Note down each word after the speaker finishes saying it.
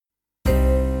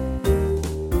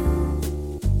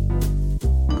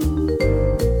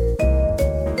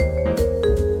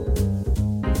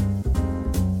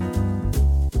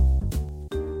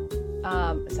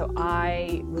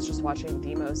watching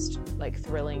the most like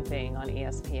thrilling thing on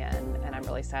ESPN, and I'm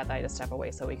really sad that I had to step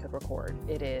away so we could record.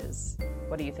 It is.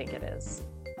 What do you think it is?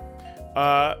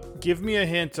 Give me a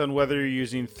hint on whether you're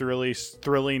using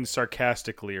thrilling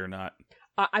sarcastically or not.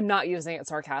 I'm not using it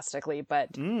sarcastically, but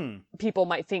people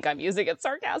might think I'm using it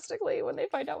sarcastically when they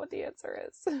find out what the answer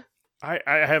is. I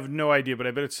have no idea, but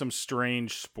I bet it's some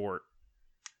strange sport.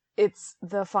 It's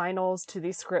the finals to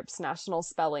the Scripps National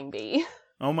Spelling Bee.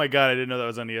 Oh my god, I didn't know that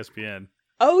was on ESPN.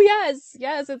 Oh yes,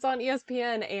 it's on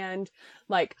ESPN, and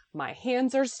like my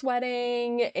hands are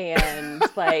sweating, and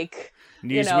like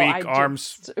knees weak,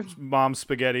 arms, mom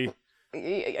spaghetti.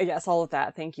 Yes, all of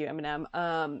that. Thank you,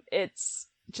 Eminem. It's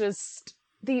just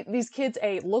these kids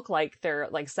look like they're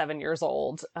like 7 years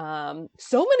old.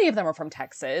 So many of them are from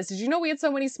Texas. Did you know we had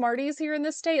so many Smarties here in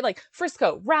this state? Like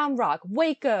Frisco, Round Rock,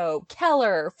 Waco,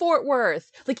 Keller, Fort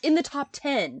Worth, like in the top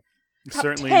 10.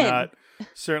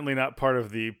 Certainly not part of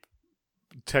the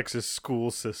Texas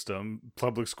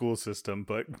public school system,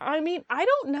 but I mean, I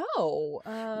don't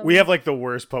know. We have like the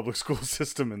worst public school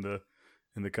system in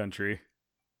the country.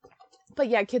 But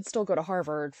yeah, kids still go to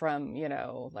Harvard from,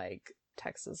 like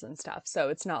Texas and stuff. So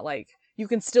it's not like you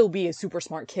can still be a super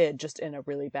smart kid just in a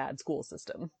really bad school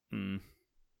system.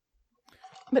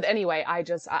 But anyway, I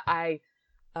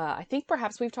think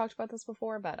perhaps we've talked about this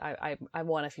before, but I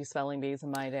won a few spelling bees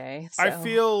in my day. So. I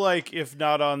feel like if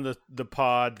not on the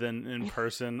pod, then in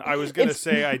person. I was going to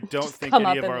say I don't think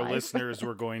any of our listeners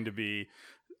were going to be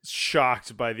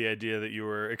shocked by the idea that you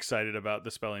were excited about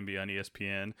the spelling bee on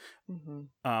ESPN.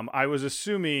 Mm-hmm. I was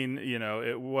assuming,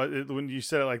 when you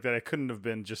said it like that, it couldn't have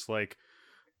been just like,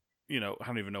 I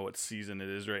don't even know what season it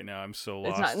is right now. I'm so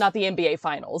lost. It's not the NBA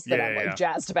finals that I'm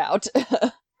jazzed about.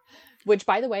 Which,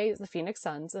 by the way, the Phoenix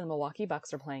Suns and the Milwaukee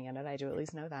Bucks are playing in it. I do at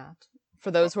least know that.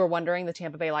 For those who are wondering, the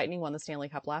Tampa Bay Lightning won the Stanley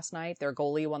Cup last night. Their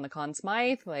goalie won the Conn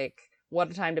Smythe. Like, what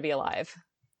a time to be alive.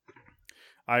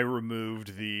 I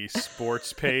removed the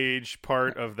sports page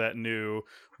part of that new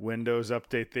Windows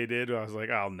update they did. I was like,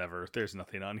 there's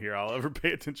nothing on here I'll ever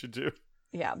pay attention to.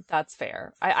 Yeah, that's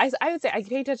fair. I would say I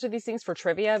pay attention to these things for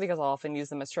trivia because I'll often use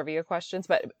them as trivia questions.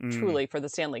 But truly, for the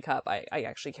Stanley Cup, I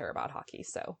actually care about hockey,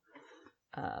 so...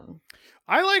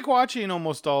 I like watching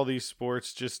almost all these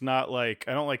sports, just not like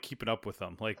I don't like keeping up with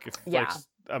them.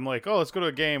 I'm like, oh, let's go to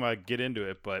a game, I get into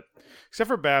it, but except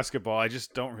for basketball, I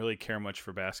just don't really care much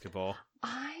for basketball.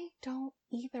 I don't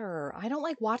either. I don't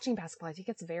like watching basketball. I think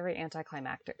it's very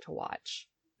anticlimactic to watch.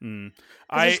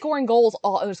 They're scoring goals.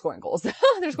 They're scoring goals.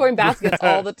 They're scoring baskets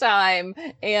all the time,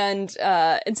 and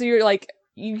so you're like,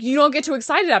 you don't get too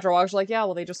excited after a while. You're like, yeah,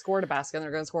 well, they just scored a basket, and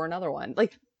they're going to score another one.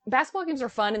 Like. Basketball games are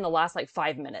fun in the last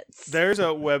 5 minutes. There's a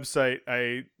website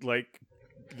I like,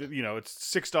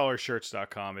 it's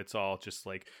 $6shirts.com. It's all just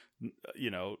like,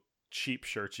 cheap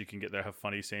shirts you can get that have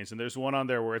funny sayings. And there's one on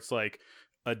there where it's like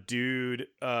a dude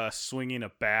swinging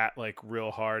a bat like real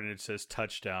hard and it says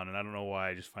touchdown. And I don't know why.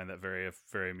 I just find that very,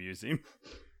 very amusing.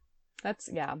 I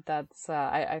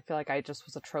feel like I just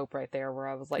was a trope right there where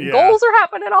I was like, goals are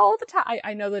happening all the time.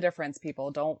 I know the difference,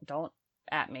 people. Don't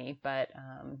at me, but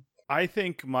I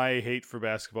think my hate for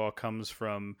basketball comes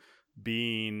from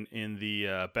being in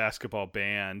the basketball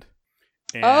band.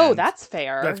 And that's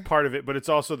fair. That's part of it, but it's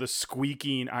also the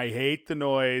squeaking. I hate the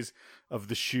noise of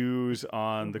the shoes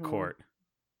on the court.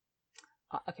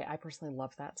 Okay, I personally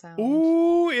love that sound.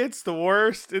 Ooh, it's the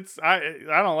worst. I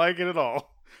don't like it at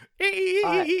all.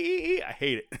 I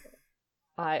hate it.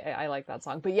 I like that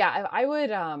song, but yeah, I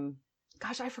would.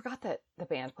 Gosh, I forgot that the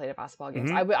band played at basketball games.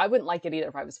 Mm-hmm. I wouldn't like it either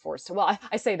if I was forced to. Well,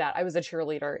 I say that. I was a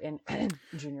cheerleader in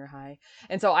junior high.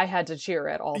 And so I had to cheer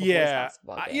at all the boys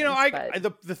basketball games.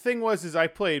 The thing was I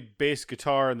played bass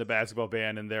guitar in the basketball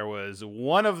band, and there was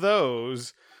one of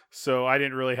those. So I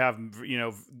didn't really have,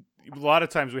 a lot of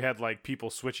times we had like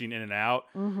people switching in and out.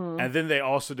 Mm-hmm. And then they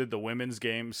also did the women's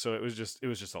games. So it was just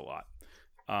a lot.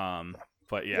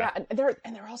 But yeah. Yeah, and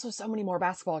there are also so many more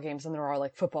basketball games than there are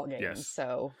like football games. Yes.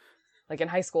 So... Like in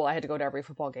high school, I had to go to every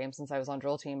football game since I was on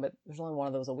drill team, but there's only one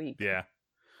of those a week. Yeah.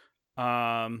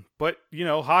 But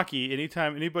hockey,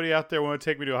 anytime anybody out there want to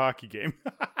take me to a hockey game,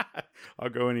 I'll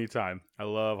go anytime. I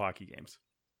love hockey games.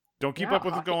 Don't keep up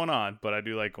with what's going on, but I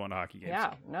do like going to hockey games.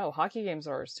 Yeah, no, hockey games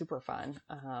are super fun.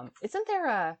 Isn't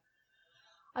there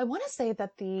I want to say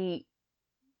that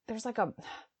there's like a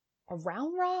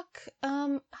Round Rock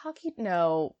hockey?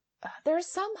 No, there's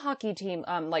some hockey team,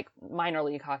 like minor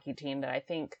league hockey team that I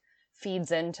think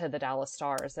feeds into the Dallas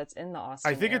Stars. That's in the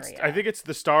Austin area. I think it's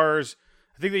the Stars.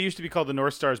 I think they used to be called the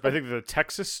North Stars, but I think they're the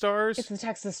Texas Stars. It's the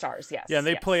Texas Stars, yes. Yeah, and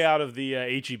they play out of the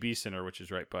HEB Center, which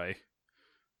is right by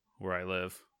where I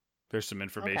live. There's some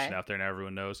information out there now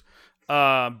everyone knows.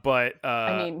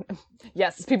 I mean,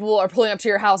 yes, people are pulling up to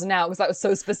your house now because that was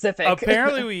so specific.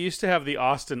 Apparently, we used to have the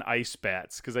Austin Ice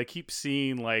Bats because I keep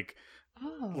seeing like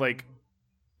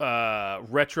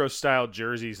retro style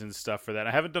jerseys and stuff for that.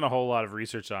 I haven't done a whole lot of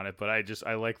research on it, but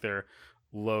I like their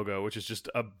logo, which is just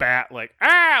a bat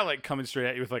like coming straight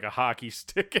at you with like a hockey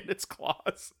stick in its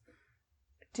claws.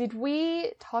 Did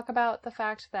we talk about the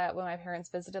fact that when my parents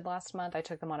visited last month, I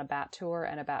took them on a bat tour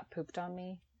and a bat pooped on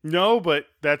me? No, but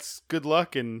that's good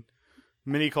luck in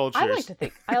many cultures. I like to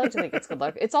think it's good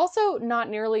luck. It's also not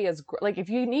nearly as like if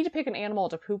you need to pick an animal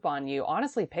to poop on you,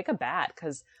 honestly, pick a bat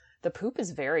because the poop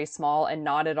is very small and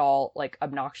not at all like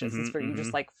obnoxious. It's where you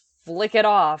just like flick it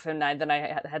off, and then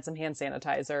I had some hand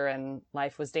sanitizer, and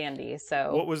life was dandy.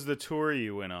 So, what was the tour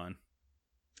you went on?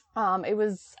 It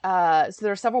was so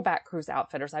there are several bat cruise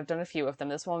outfitters. I've done a few of them.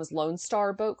 This one was Lone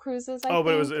Star Boat Cruises. I think.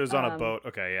 But it was on a boat.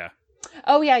 Okay, yeah.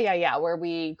 Oh yeah. Where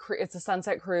it's a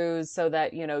sunset cruise, so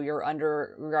that you're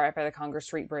right by the Conger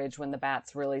Street Bridge when the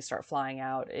bats really start flying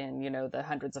out in the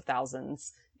hundreds of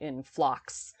thousands in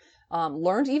flocks. I've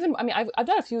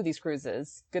done a few of these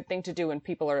cruises. Good thing to do when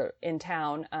people are in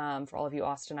town. For all of you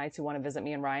Austinites who want to visit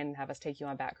me and Ryan and have us take you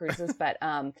on bat cruises, but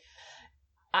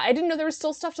I didn't know there was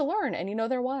still stuff to learn, and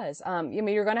there was.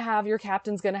 Your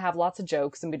captain's gonna have lots of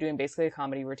jokes and be doing basically a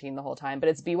comedy routine the whole time, but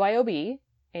it's BYOB,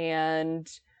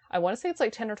 and I want to say it's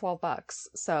like $10 or $12.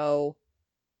 So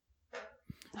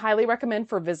highly recommend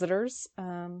for visitors.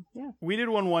 Yeah. We did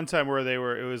one time where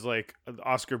it was like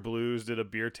Oscar Blues did a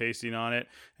beer tasting on it,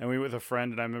 and we were with a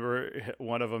friend, and I remember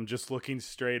one of them just looking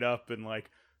straight up and like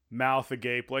mouth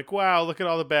agape, like, wow, look at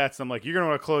all the bats. And I'm like, you're going to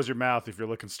want to close your mouth if you're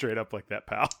looking straight up like that,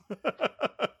 pal.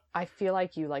 I feel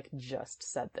like you just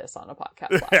said this on a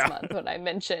podcast last month when I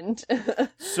mentioned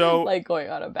so like going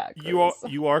on a bat cruise.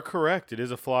 You are correct. It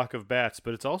is a flock of bats,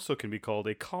 but it also can be called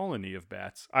a colony of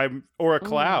bats. Or a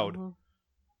cloud. Mm-hmm.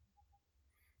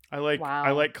 I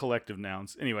like collective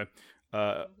nouns. Anyway.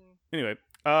 What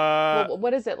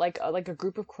is it like a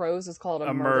group of crows is called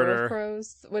a murder of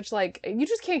crows, which like you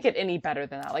just can't get any better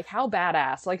than that. Like how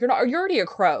badass? Like you're already a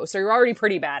crow, so you're already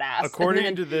pretty badass.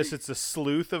 According to this, it's a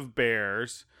sleuth of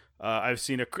bears. I've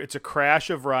seen it's a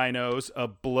crash of rhinos, a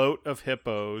bloat of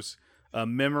hippos, a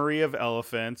memory of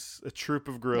elephants, a troop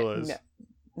of gorillas.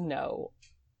 No,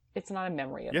 it's not a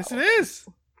memory of elephants. It is.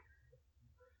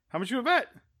 How much you want to bet?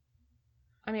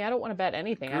 I mean, I don't want to bet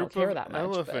anything. I don't care that much.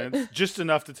 Elephants, but... just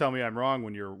enough to tell me I'm wrong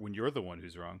when you're the one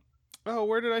who's wrong. Oh,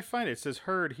 where did I find it? It says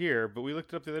herd here, but we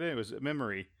looked it up the other day. It was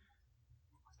memory.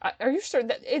 Are you sure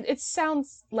that it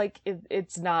sounds like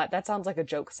it's not? That sounds like a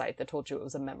joke site that told you it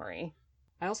was a memory.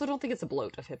 I also don't think it's a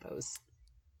bloat of hippos.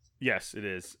 Yes, it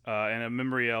is. And a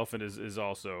memory elephant is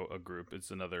also a group.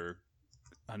 It's another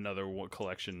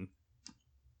collection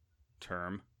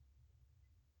term.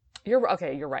 You're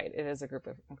right. It is a group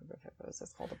of hippos.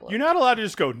 It's called a bloat. You're not allowed to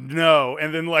just go no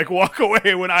and then like walk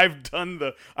away when I've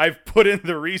put in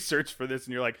the research for this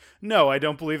and you're like, no, I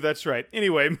don't believe that's right.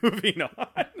 Anyway, moving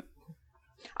on.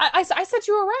 I said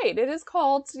you were right. It is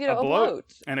called a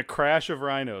bloat. And a crash of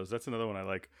rhinos. That's another one I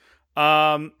like.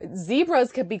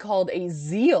 Zebras could be called a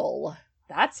zeal.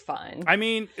 That's fun. I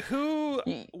mean,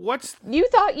 you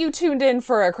thought you tuned in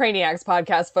for a Craniacs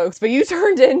podcast, folks, but you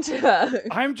turned into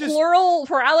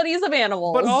pluralities of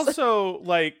animals. But also,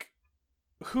 like,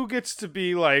 who gets to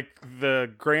be like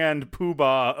the grand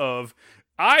poobah of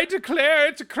I declare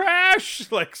it's a crash,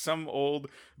 like some old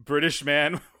British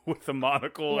man with a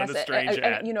monocle and a strange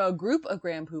hat. A group of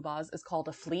grand poobahs is called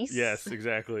a fleece. Yes,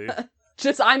 exactly.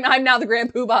 I'm now the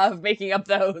grand poobah of making up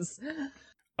those.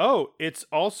 Oh, it's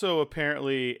also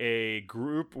apparently a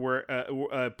group where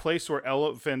a place where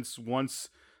elephants once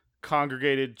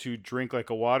congregated to drink like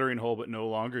a watering hole, but no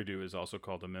longer do, is also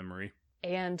called a memory.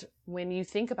 And when you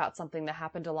think about something that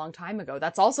happened a long time ago,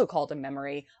 that's also called a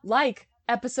memory, like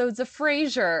episodes of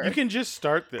Frasier. You can just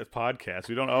start the podcast.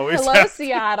 We don't always. Hello,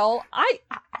 Seattle.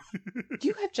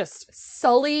 You have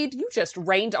you just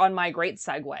rained on my great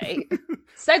segue.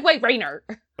 Segue rainer.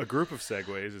 A group of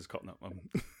segues is called.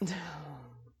 No.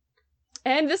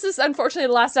 And this is unfortunately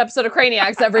the last episode of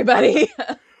Craniacs, everybody.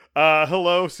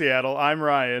 Hello, Seattle. I'm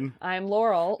Ryan. I'm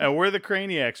Laurel. And we're the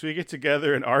Craniacs. We get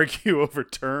together and argue over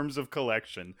terms of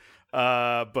collection.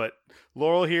 But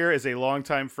Laurel here is a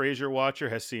longtime Frasier watcher,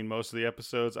 has seen most of the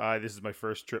episodes. This is my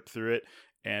first trip through it.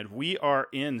 And we are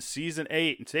in season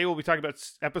 8. And today we'll be talking about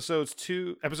episodes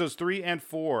 3 and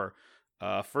 4.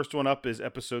 First one up is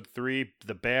episode 3,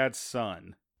 The Bad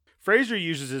Son. Frasier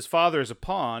uses his father as a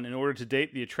pawn in order to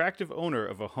date the attractive owner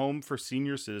of a home for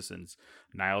senior citizens.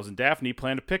 Niles and Daphne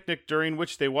plan a picnic during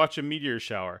which they watch a meteor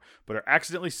shower, but are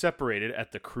accidentally separated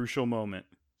at the crucial moment.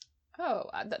 Oh,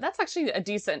 that's actually a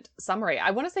decent summary.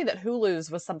 I want to say that Hulu's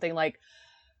was something like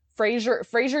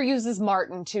Frasier uses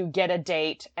Martin to get a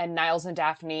date, and Niles and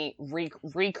Daphne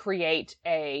recreate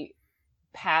a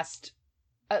past.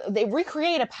 They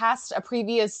recreate a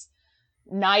previous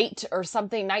night or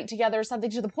something, night together or something,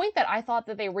 to the point that I thought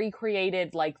that they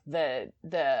recreated like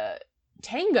the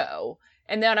tango.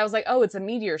 And then I was like, oh, it's a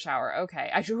meteor shower.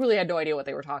 Okay. I really had no idea what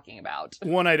they were talking about.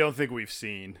 One I don't think we've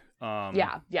seen.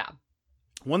 Yeah.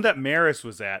 One that Maris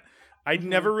was at. I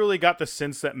never really got the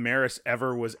sense that Maris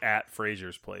ever was at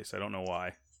Frasier's place. I don't know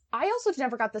why. I also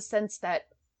never got the sense that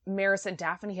Maris and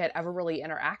Daphne had ever really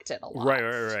interacted a lot.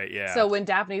 Right, yeah. So when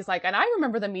Daphne's like, and I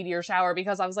remember the meteor shower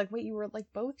because I was like, wait, you were like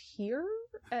both here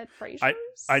at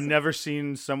Frasier's? I never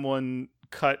seen someone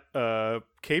cut a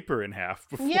caper in half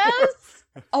before. Yes!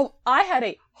 Oh, I had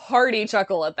a hearty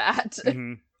chuckle at that.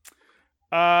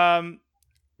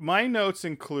 My notes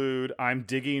include I'm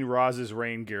digging Roz's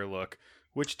rain gear look,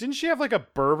 which didn't she have like a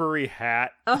Burberry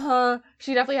hat?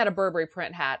 She definitely had a Burberry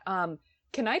print hat.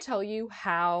 Can I tell you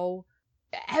how,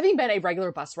 having been a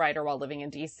regular bus rider while living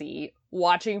in DC,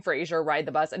 watching Frasier ride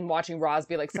the bus and watching Roz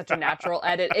be like such a natural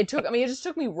edit, it just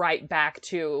took me right back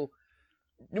to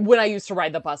when I used to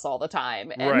ride the bus all the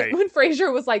time. And when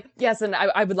Frasier was like, yes, and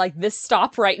I would like this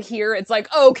stop right here, it's like,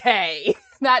 okay,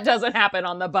 that doesn't happen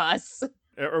on the bus.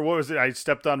 Or what was it? I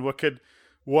stepped on what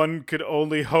one could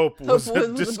only hope was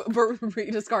a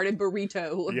discarded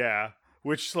burrito. Yeah.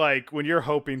 Which, like, when you're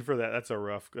hoping for that, that's a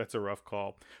rough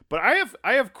call. But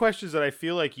I have questions that I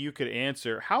feel like you could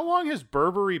answer. How long has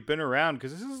Burberry been around?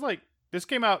 Because this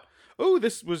came out. Oh,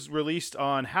 this was released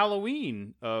on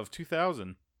Halloween of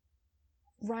 2000.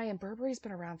 Ryan, Burberry's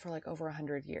been around for like over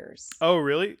 100 years. Oh,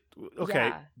 really? Okay.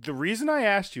 Yeah. The reason I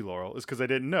asked you, Laurel, is because I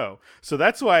didn't know. So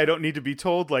that's why I don't need to be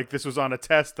told like this was on a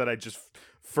test that I just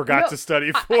forgot to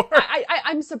study for.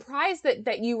 I'm surprised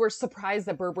that you were surprised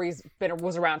that Burberry's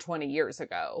was around 20 years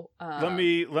ago. Let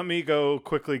me go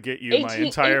quickly get you my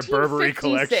entire Burberry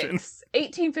collection.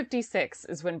 1856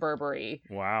 is when Burberry.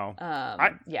 Wow.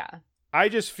 Yeah. I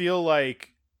just feel like,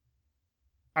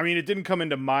 I mean, it didn't come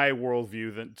into my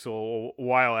worldview until a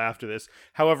while after this.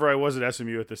 However, I was at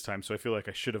SMU at this time, so I feel like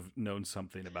I should have known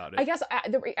something about it. I guess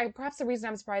perhaps the reason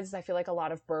I'm surprised is I feel like a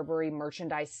lot of Burberry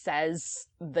merchandise says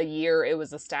the year it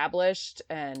was established,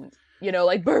 and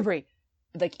like Burberry,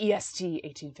 like EST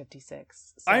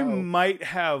 1856. So. I might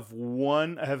have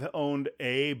owned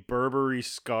a Burberry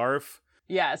scarf.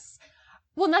 Yes.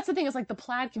 Well, and that's the thing is like the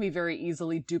plaid can be very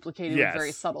easily duplicated with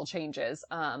very subtle changes.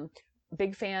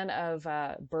 Big fan of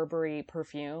Burberry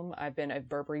perfume. I've been a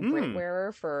Burberry Brit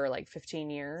wearer for like 15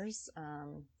 years.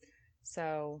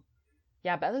 So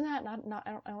yeah, but other than that,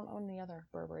 I don't own any other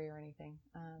Burberry or anything.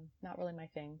 Not really my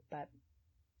thing, but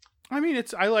I mean,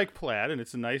 I like plaid and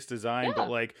it's a nice design, but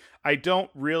like I don't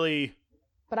really.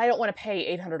 But I don't want to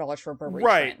pay $800 for a Burberry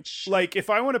trench. Like if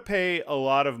I want to pay a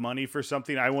lot of money for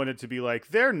something, I want it to be like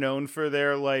they're known for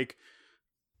their like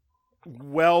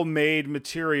well-made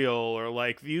material, or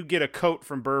like you get a coat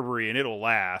from Burberry and it'll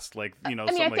last, like something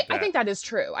like that. I think that is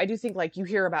true. I do think like you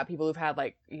hear about people who've had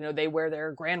like they wear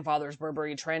their grandfather's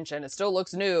Burberry trench and it still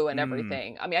looks new and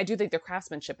everything. I mean, I do think the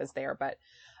craftsmanship is there, but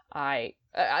I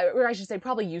should say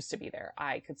probably used to be there.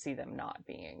 I could see them not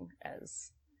being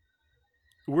as.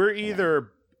 We're either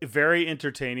very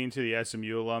entertaining to the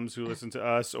SMU alums who listen to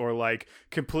us, or like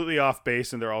completely off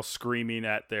base and they're all screaming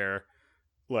at their.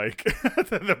 Like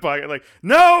the pocket, like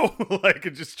no, like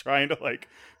just trying to like.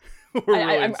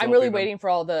 I'm really waiting for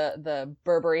all the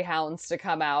Burberry hounds to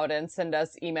come out and send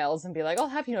us emails and be like, I'll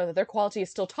have you know that their quality is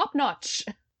still top notch.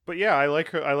 But yeah, I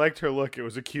liked her look. It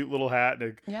was a cute little hat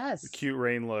and a cute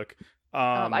rain look.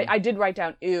 I did write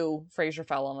down, ew, Frasier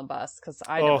fell on the bus, because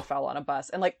I never fell on a bus,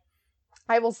 and like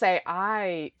I will say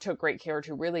I took great care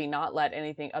to really not let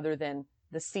anything other than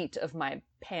the seat of my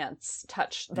pants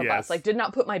touch the bus. Like, did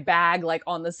not put my bag like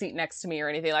on the seat next to me or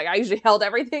anything. Like, I usually held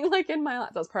everything like in my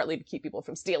lap. That was partly to keep people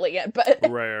from stealing it, but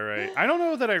right. I don't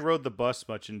know that I rode the bus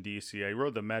much in DC. I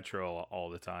rode the metro all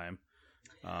the time.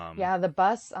 Yeah, the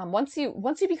bus. Once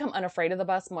you become unafraid of the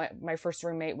bus, my first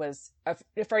roommate was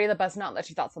afraid of the bus. Not that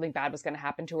she thought something bad was going to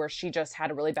happen to her. She just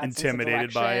had a really bad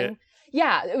intimidated by it.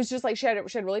 Yeah, it was just like she had a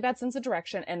really bad sense of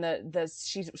direction, and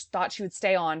she thought she would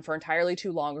stay on for entirely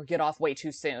too long or get off way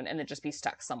too soon, and then just be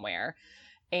stuck somewhere.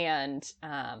 And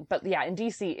but yeah, in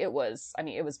DC it was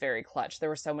very clutch. There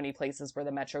were so many places where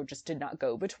the metro just did not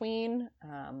go between.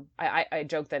 I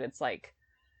joke that it's like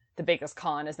the biggest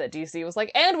con is that DC was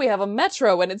like, and we have a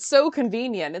metro and it's so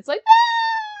convenient. It's like,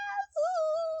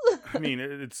 I mean,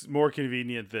 it's more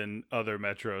convenient than other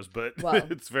metros, but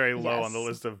it's very low on the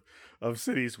list of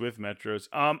cities with metros.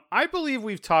 I believe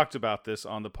we've talked about this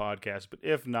on the podcast, but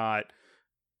if not,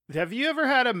 have you ever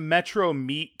had a metro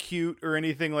meet cute or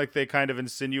anything like they kind of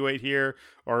insinuate here,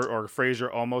 or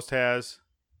Frasier almost has?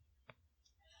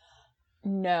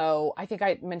 No, I think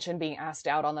I mentioned being asked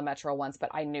out on the metro once,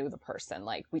 but I knew the person.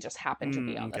 Like, we just happened to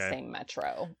be on the same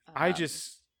metro.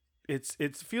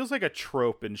 It feels like a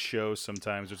trope in shows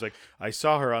sometimes. It's like, I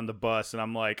saw her on the bus, and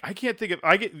I'm like, I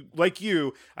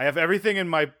have everything in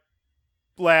my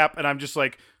lap, and I'm just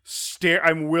like,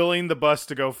 I'm willing the bus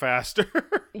to go faster.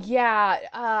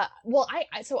 Yeah. Well,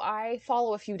 I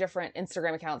follow a few different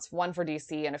Instagram accounts, one for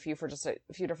DC and a few for just a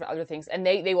few different other things. And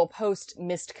they will post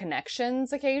missed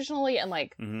connections occasionally. And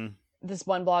like this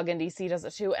one blog in DC does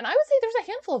it too. And I would say there's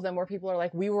a handful of them where people are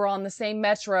like, we were on the same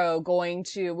metro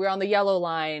we're on the yellow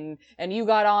line and you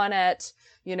got on at,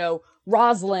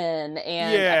 Roslyn,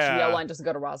 and actually Yellow Line doesn't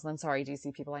go to Roslyn. Sorry,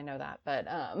 DC people, I know that, but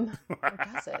or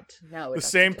does it? No, the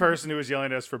same person who was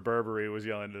yelling at us for Burberry was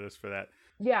yelling at us for that.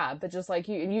 Yeah, but just like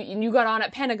you got on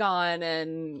at Pentagon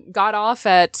and got off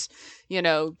at,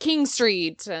 King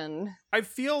Street, and I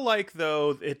feel like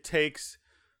though it takes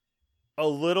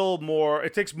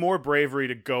more bravery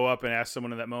to go up and ask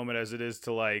someone in that moment as it is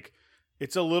to like,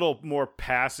 it's a little more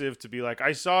passive to be like,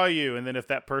 I saw you, and then if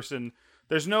that person.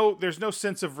 There's no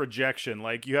sense of rejection.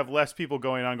 Like, you have less people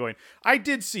going, I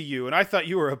did see you, and I thought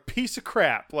you were a piece of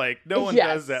crap. Like, no one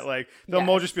does that. Like, they'll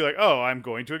all just be like, oh, I'm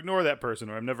going to ignore that person,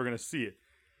 or I'm never going to see it.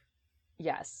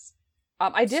 Yes.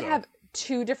 I did have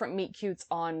 2 different meet cutes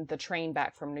on the train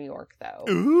back from New York, though.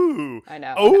 Ooh. I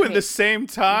know. Oh, at the same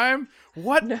time?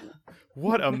 What? No.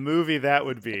 What a movie that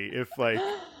would be if, like...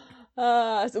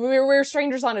 So we were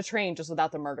strangers on a train, just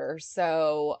without the murder.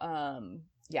 So,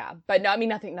 yeah, but no, I mean,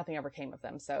 nothing ever came of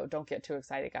them, so don't get too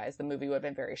excited, guys. The movie would have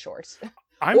been very short.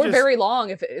 Very long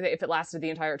if it lasted the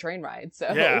entire train ride,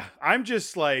 so... Yeah, I'm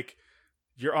just like,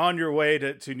 you're on your way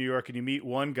to New York, and you meet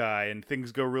one guy, and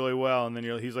things go really well, and then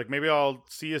he's like, maybe I'll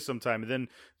see you sometime, and then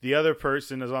the other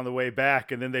person is on the way back,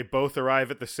 and then they both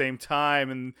arrive at the same time,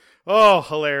 and,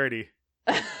 hilarity.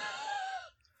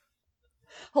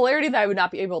 Hilarity that I would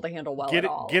not be able to handle well at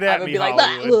all. Get at me,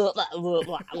 Hollywood.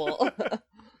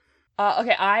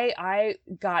 Okay, I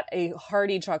got a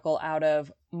hearty chuckle out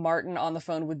of Martin on the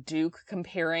phone with Duke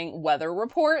comparing weather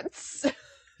reports.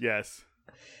 Yes.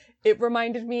 It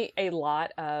reminded me a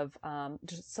lot of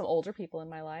just some older people in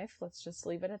my life. Let's just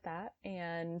leave it at that.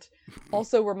 And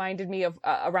also reminded me of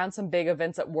around some big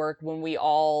events at work when we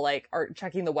all like are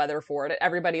checking the weather for it.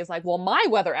 Everybody is like, well, my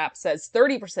weather app says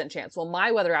 30% chance. Well,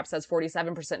 my weather app says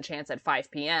 47% chance at 5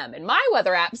 p.m. And my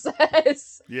weather app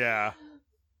says... Yeah.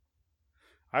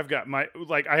 I've got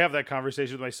I have that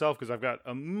conversation with myself because I've got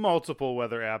multiple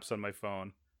weather apps on my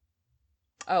phone.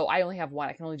 Oh, I only have one.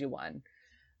 I can only do one.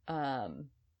 I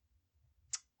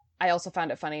also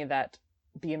found it funny that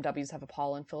BMWs have a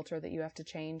pollen filter that you have to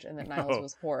change, and that Niles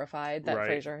was horrified that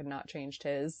Frasier had not changed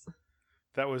his.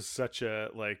 That was such a,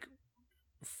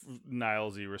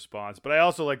 Niles-y response. But I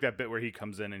also like that bit where he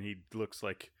comes in and he looks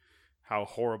like how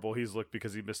horrible he's looked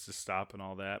because he missed his stop and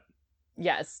all that.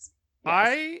 Yes.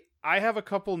 I have a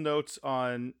couple notes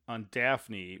on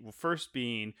Daphne. Well, first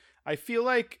being, I feel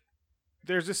like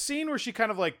there's a scene where she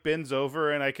kind of bends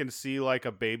over and I can see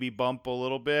a baby bump a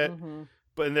little bit,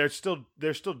 but they're still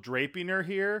draping her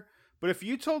here. But if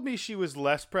you told me she was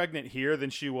less pregnant here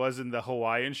than she was in the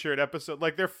Hawaiian shirt episode,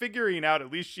 they're figuring out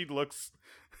at least she looks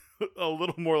a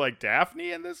little more like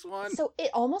Daphne in this one. So it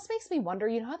almost makes me wonder,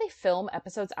 how they film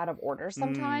episodes out of order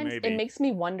sometimes? Maybe. It makes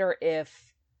me wonder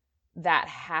if that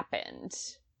happened.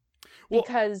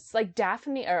 Because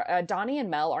Daphne or Donnie and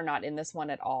Mel are not in this one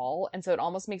at all, and so it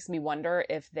almost makes me wonder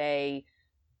if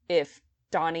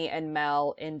Donnie and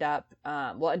Mel end up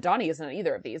Donnie isn't in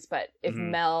either of these, but if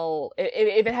Mel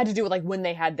if it had to do with when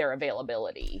they had their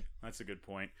availability. That's a good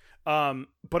point.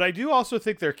 But I do also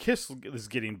think their kiss is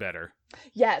getting better.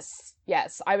 Yes,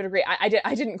 I would agree. I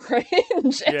didn't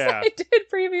cringe as I did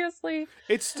previously.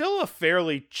 It's still a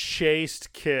fairly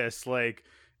chaste kiss,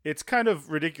 it's kind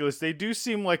of ridiculous. They do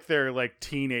seem like they're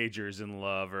teenagers in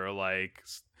love, or I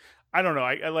don't know.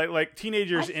 I like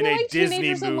teenagers in a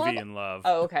Disney movie in love.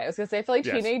 Oh, okay. I was gonna say I feel like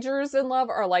teenagers in love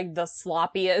are the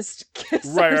sloppiest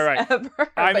kissers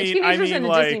ever. I mean in a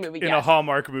Disney movie, in a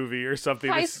Hallmark movie or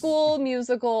something. High School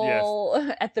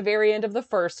Musical at the very end of the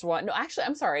first one. No, actually,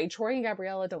 I'm sorry. Troy and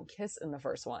Gabriella don't kiss in the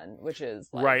first one, which is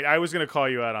right. I was gonna call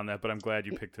you out on that, but I'm glad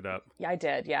you picked it up. Yeah, I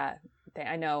did. Yeah,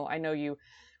 I know you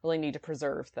really need to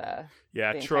preserve the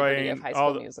Troy of High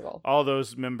School Musical. All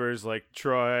those members like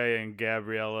Troy and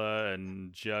Gabriella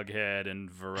and Jughead and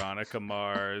Veronica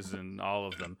Mars and all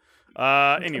of them.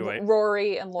 Anyway,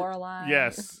 Rory and Lorelai.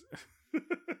 Yes.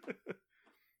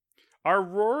 Are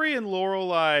Rory and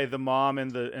Lorelai the mom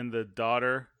and the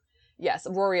daughter? Yes,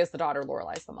 Rory is the daughter,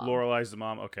 Lorelai's the mom. Lorelai's the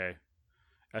mom. Okay.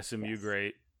 SMU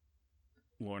great.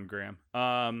 Lauren Graham.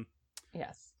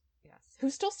 Yes. Who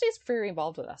still stays very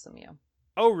involved with SMU.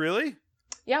 Oh, really?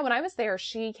 Yeah, when I was there,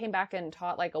 she came back and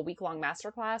taught like a week-long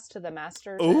masterclass to the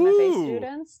masters and MFA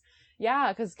students.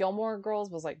 Yeah, because Gilmore Girls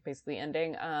was like basically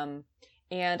ending.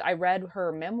 And I read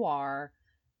her memoir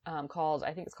called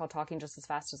Talking Just as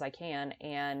Fast as I Can.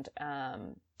 And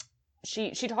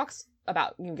she talks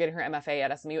about getting her MFA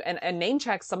at SMU and name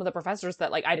checks some of the professors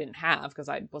that like I didn't have because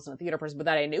I wasn't a theater person, but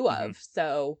that I knew of.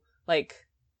 So like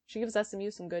she gives SMU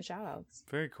some good shout outs.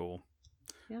 Very cool.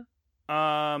 Yeah.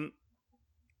 I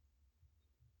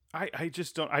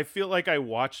just don't. I feel like I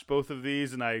watched both of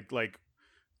these and I like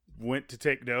went to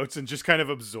take notes and just kind of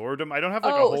absorbed them. I don't have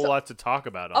like a whole lot to talk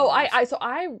about. I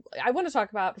want to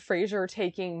talk about Frasier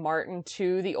taking Martin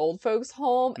to the old folks'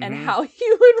 home and how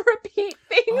he would repeat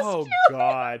things. Oh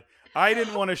God, I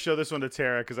didn't want to show this one to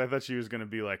Tara because I thought she was going to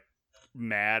be like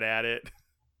mad at it.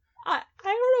 I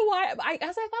don't know why. I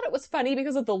guess I thought it was funny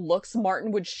because of the looks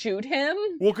Martin would shoot him.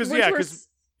 Well, because so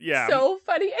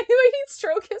funny. And he'd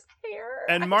stroke his hair.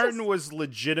 And Martin was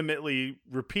legitimately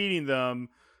repeating them,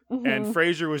 and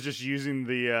Frasier was just using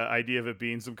the idea of it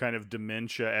being some kind of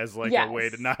dementia as like a way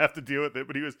to not have to deal with it.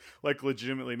 But he was like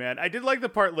legitimately mad. I did like the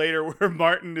part later where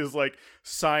Martin is like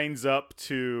signs up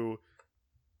to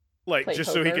like play just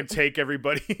poker. So he can take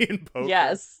everybody in poker.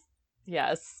 Yes.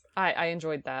 I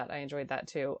enjoyed that. I enjoyed that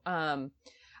too.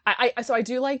 I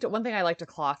do like one thing I like to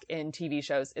clock in TV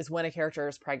shows is when a character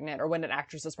is pregnant or when an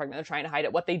actress is pregnant, they're trying to hide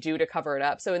it, what they do to cover it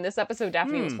up. So in this episode,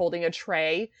 Daphne was holding a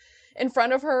tray in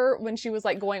front of her when she was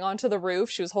like going onto the roof.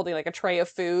 She was holding like a tray of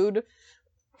food.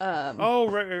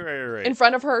 Right. In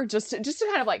front of her, just to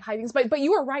kind of like hide things. But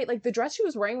you were right. Like the dress she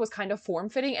was wearing was kind of form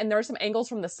fitting, and there are some angles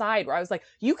from the side where I was like,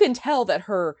 you can tell that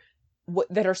her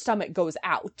stomach goes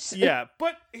out. Yeah,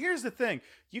 but here's the thing.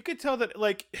 You could tell that,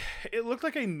 like, it looked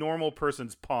like a normal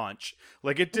person's paunch.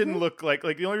 Like, it didn't look like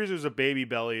the only reason there's a baby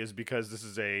belly is because this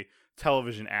is a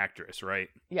television actress, right?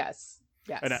 Yes.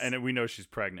 And we know she's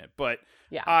pregnant. But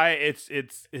yeah,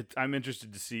 I'm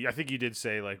interested to see. I think you did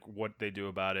say, like, what they do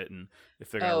about it and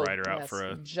if they're going to write her out for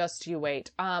a... Just you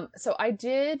wait. So I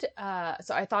did...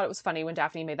 so I thought it was funny when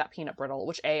Daphne made that peanut brittle,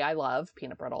 which I love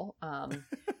peanut brittle.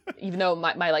 Even though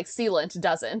my like sealant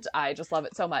doesn't. I just love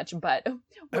it so much. But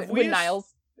when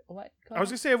Niles... What? I was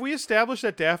going to say, have we established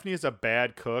that Daphne is a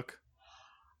bad cook?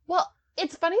 Well,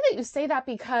 it's funny that you say that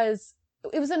because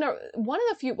it was in one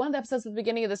of the episodes at the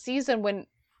beginning of the season when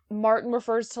Martin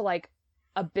refers to like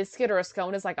a biscuit or a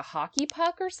scone as like a hockey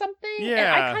puck or something. Yeah.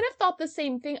 And I kind of thought the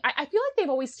same thing. I feel like they've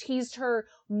always teased her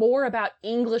more about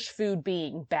English food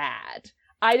being bad.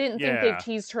 I didn't think they've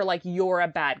teased her like you're a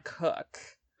bad cook.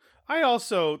 I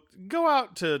also go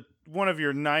out to one of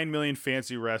your 9 million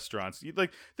fancy restaurants.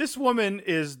 Like, this woman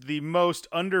is the most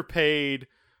underpaid.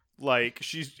 Like,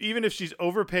 she's, even if she's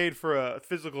overpaid for a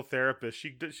physical therapist,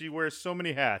 she wears so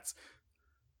many hats.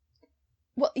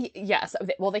 Well, yes.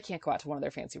 Well, they can't go out to one of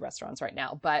their fancy restaurants right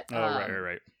now, but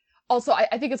right. Also,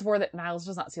 I think it's more that Niles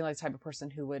does not seem like the type of person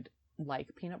who would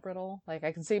like peanut brittle. Like,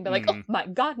 I can see him be like, oh my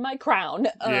God, my crown.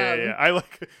 Yeah. I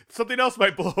like something else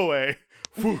might blow away.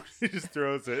 He just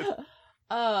throws it.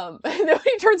 And then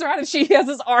he turns around and she has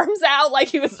his arms out like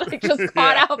he was like just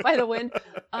caught out by the wind.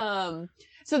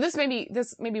 So this made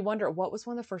me wonder, what was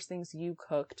one of the first things you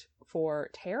cooked for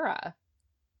Tara?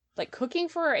 Like, cooking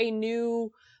for a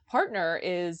new partner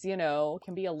is,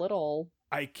 can be a little...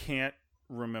 I can't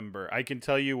remember. I can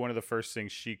tell you one of the first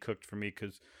things she cooked for me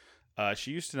because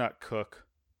she used to not cook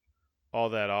all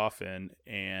that often,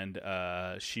 and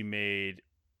she made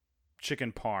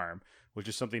chicken parm, which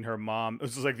is something her mom...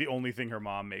 This is like the only thing her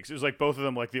mom makes. It was like both of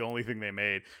them like the only thing they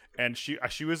made. And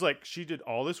she was like, she did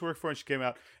all this work for her, and she came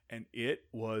out, and it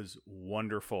was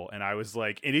wonderful. And I was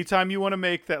like, anytime you want to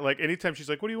make that, like anytime she's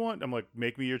like, what do you want? I'm like,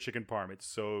 make me your chicken parm. It's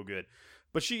so good.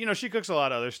 But she, she cooks a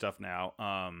lot of other stuff now.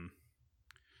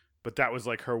 But that was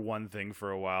like her one thing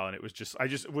for a while, and it was just, I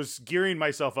just was gearing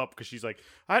myself up because she's like,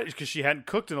 because she hadn't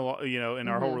cooked in a lot, in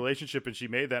our whole relationship, and she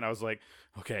made that, and I was like,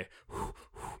 okay,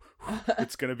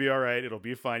 it's gonna be all right, it'll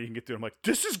be fine, you can get through it. I'm like,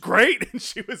 this is great, and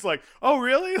she was like, oh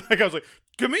really? Like, I was like,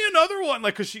 give me another one,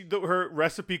 like, because her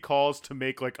recipe calls to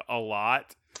make like a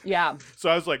lot. Yeah. So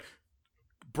I was like,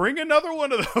 bring another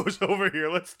one of those over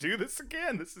here. Let's do this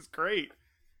again. This is great.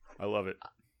 I love it.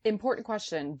 Important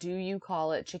question. Do you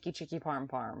call it Chicky Chicky Parm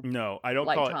Parm? No, I don't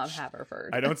like call Tom it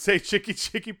Haverford. I don't say Chicky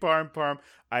Chicky Parm Parm.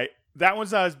 That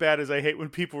one's not as bad as I hate when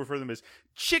people refer to them as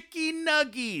Chicky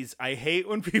Nuggies. I hate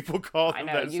when people call them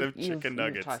that instead of Chicken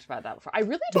Nuggets. You've talked about that before. I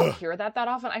really don't hear that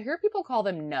often. I hear people call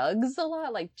them Nugs a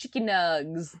lot, like Chicky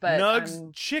Nugs. But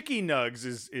Chicky Nugs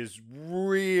is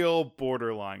real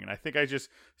borderline, and I think I just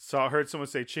heard someone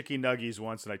say Chicky Nuggies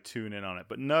once, and I tune in on it.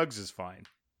 But Nugs is fine.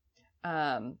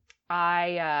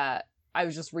 I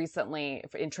was just recently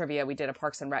in trivia. We did a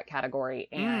Parks and Rec category,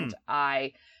 and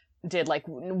I did like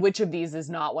which of these is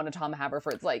not one of Tom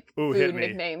Haverford's like food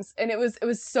nicknames, and it was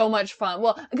so much fun.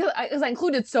 Well, because I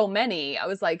included so many, I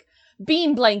was like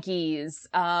bean blankies,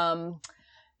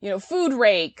 food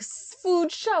rakes,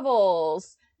 food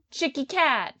shovels, chicky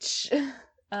catch,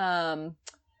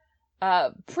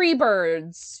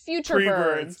 pre-birds, future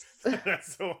birds.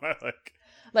 That's the one I like.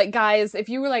 Like, guys, if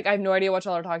you were like, I have no idea what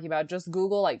y'all are talking about, just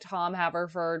Google, like, Tom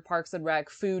Haverford, Parks and Rec,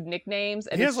 food nicknames.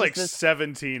 And he has, like,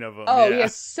 17 of them. Oh, yeah. He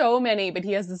has so many, but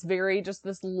he has this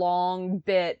this long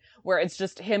bit where it's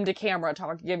just him to camera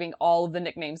giving all of the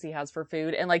nicknames he has for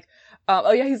food. And, like,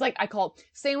 he's like, I call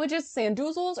sandwiches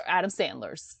Sandoozles or Adam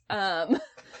Sandler's. But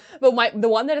the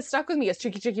one that has stuck with me is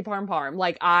Chicky Chicky Parm Parm.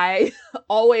 Like, I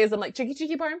always am like, Chicky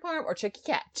Chicky Parm Parm or Chicky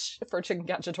Catch for Chicken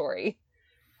Cacciatore.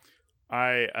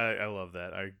 I love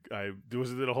that.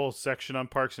 Was it a whole section on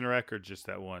Parks and Rec or just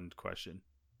that one question?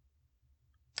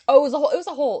 Oh, it was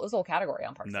a whole category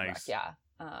on Parks and Rec. Yeah.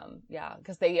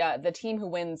 Because the team who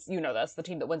wins, the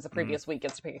team that wins the previous week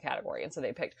gets to pick a category, and so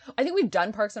they picked. I think we've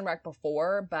done Parks and Rec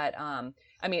before, but I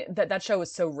mean that show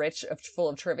is so rich, full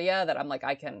of trivia that I'm like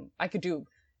I could do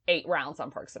 8 rounds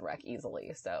on Parks and Rec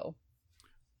easily. So.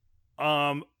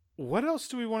 What else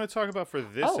do we want to talk about for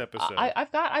this episode?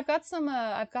 I've got some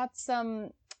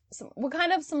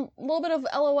little bit of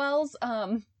LOLs.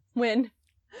 When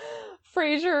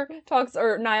Frasier talks,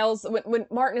 or Niles, when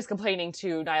Martin is complaining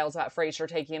to Niles about Frasier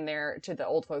taking him there to the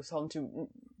old folks' home to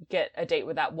get a date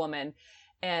with that woman,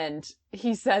 and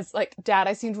he says, like, Dad,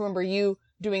 I seem to remember you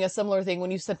doing a similar thing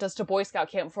when you sent us to Boy Scout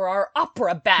camp for our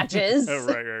opera badges.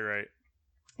 Right.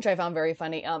 Which I found very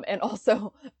funny. And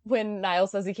also when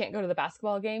Niles says he can't go to the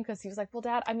basketball game because he was like, well,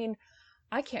 Dad, I mean,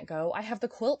 I can't go. I have the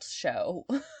quilt show.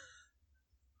 That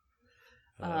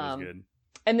was good.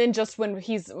 And then just when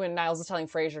Niles is telling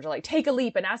Frasier to like take a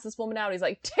leap and ask this woman out, he's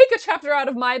like, take a chapter out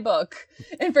of my book.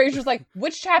 And Frasier's like,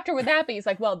 which chapter would that be? He's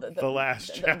like, well, the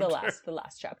last chapter. The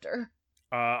last chapter.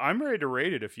 I'm ready to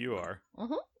rate it if you are.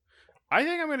 Mm-hmm. I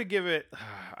think I'm going to give it.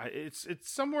 It's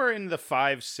somewhere in the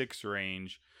 5-6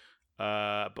 range.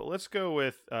 But let's go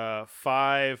with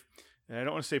 5. And I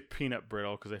don't want to say peanut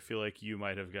brittle because I feel like you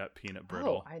might have got peanut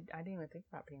brittle. Oh, I didn't even think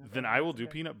about peanut brittle. Then I will do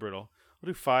peanut brittle. I'll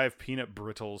do 5 peanut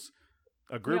brittles.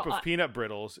 A group of peanut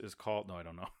brittles is called. No, I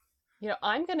don't know.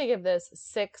 I'm gonna give this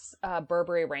 6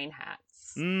 Burberry rain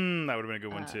hats. That would have been a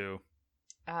good one too.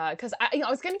 Because I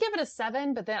was gonna give it a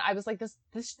 7, but then I was like, this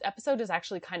episode is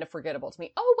actually kind of forgettable to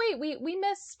me. Oh wait, we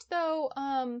missed though.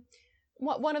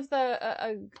 One of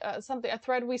the a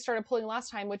thread we started pulling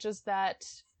last time, which is that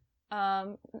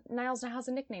Niles now has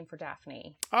a nickname for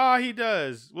Daphne. He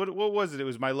does. What was it? It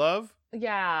was My Love.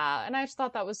 Yeah, and I just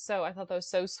thought that was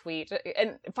so sweet.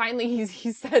 And finally,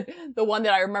 he said the one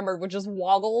that I remembered, which is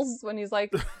Woggles, when he's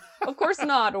like, "Of course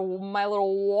not, my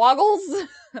little Woggles."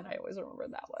 And I always remember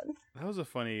that one. That was a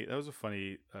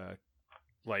funny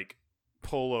like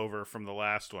pullover from the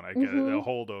last one. I get it, a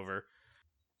holdover.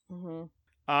 Mm-hmm.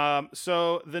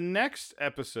 So the next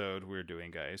episode we're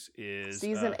doing, guys, is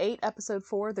Season 8, Episode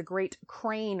 4, The Great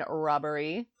Crane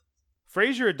Robbery.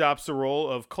 Frasier adopts the role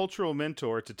of cultural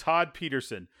mentor to Todd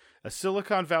Peterson, a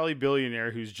Silicon Valley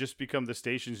billionaire who's just become the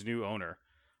station's new owner.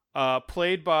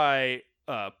 Played by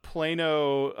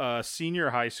Plano Senior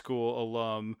High School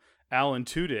alum Alan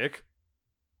Tudyk.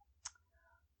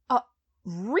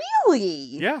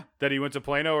 Really? Yeah, that he went to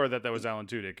Plano, or that was Alan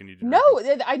Tudyk, and you didn't. No,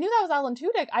 I knew that was Alan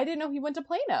Tudyk. I didn't know he went to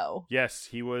Plano. Yes,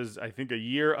 he was. I think a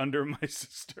year under my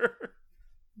sister.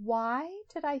 Why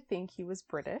did I think he was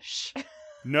British?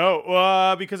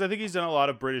 No, because I think he's done a lot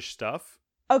of British stuff.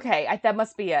 Okay, that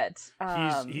must be it.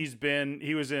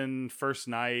 He was in First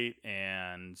Night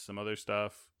and some other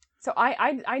stuff. So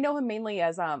I know him mainly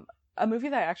as a movie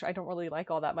that actually I don't really like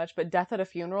all that much, but Death at a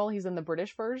Funeral. He's in the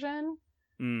British version.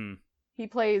 He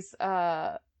plays for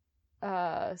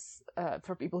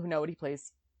people who know it, he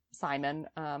plays Simon,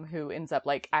 who ends up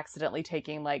like accidentally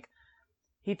taking like,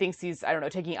 he thinks he's, I don't know,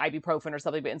 taking ibuprofen or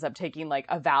something, but ends up taking like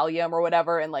a Valium or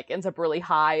whatever, and like ends up really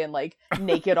high and like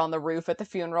naked on the roof at the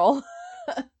funeral.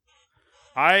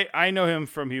 I know him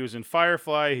from, he was in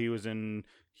Firefly, he was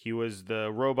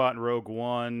the robot in Rogue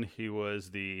One, he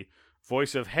was the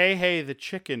voice of Hey Hey the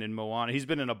chicken in Moana. He's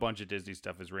been in a bunch of Disney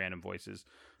stuff as random voices.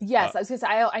 Yes, I was gonna say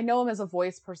I know him as a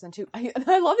voice person too. I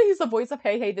love that he's the voice of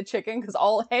Hey Hey the chicken, because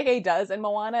all Hey Hey does in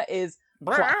Moana is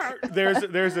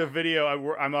there's a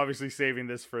video. I'm obviously saving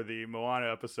this for the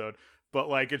Moana episode, but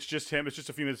like it's just him. It's just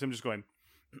a few minutes of him just going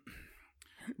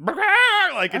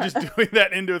like and just doing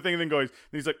that into a thing, and then going. And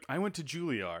he's like, I went to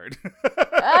Juilliard.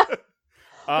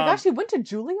 Gosh, he went to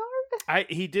Juilliard?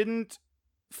 He didn't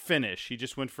finish. He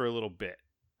just went for a little bit.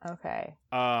 Okay.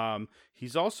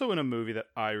 He's also in a movie that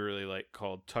I really like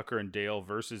called Tucker and Dale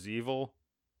versus Evil.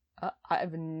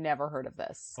 I've never heard of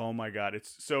this. Oh my god!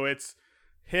 It's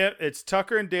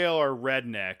Tucker and Dale are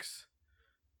rednecks,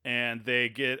 and they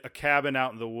get a cabin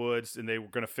out in the woods, and they were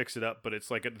gonna fix it up, but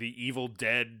it's like the Evil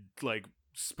Dead like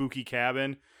spooky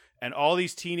cabin, and all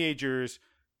these teenagers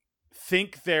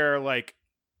think they're like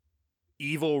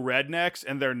evil rednecks,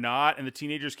 and they're not, and the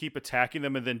teenagers keep attacking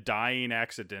them and then dying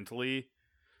accidentally.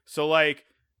 So like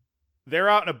they're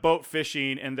out in a boat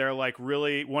fishing, and they're like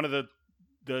really one of the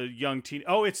young teen.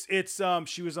 Oh, it's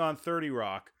she was on 30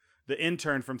 Rock, the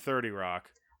intern from 30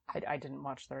 Rock. I didn't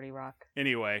watch 30 Rock.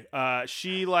 Anyway,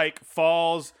 she like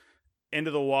falls into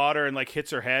the water and like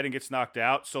hits her head and gets knocked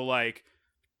out. So like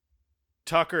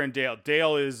Tucker and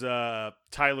Dale is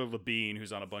Tyler Labine,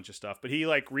 who's on a bunch of stuff, but he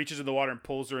like reaches in the water and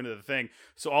pulls her into the thing.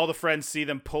 So all the friends see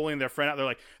them pulling their friend out. They're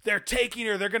like, they're taking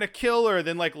her, they're gonna kill her.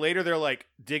 Then like later they're like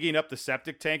digging up the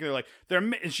septic tank, and they're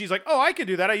like, and she's like, oh, I could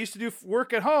do that, I used to do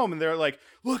work at home. And they're like,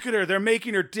 look at her, they're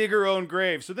making her dig her own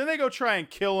grave. So then they go try and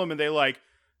kill him, and they like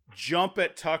jump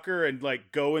at Tucker and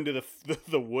like go into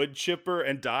the wood chipper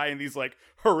and die in these like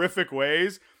horrific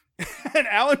ways. And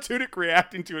Alan Tudyk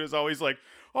reacting to it is always like,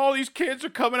 all these kids are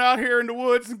coming out here in the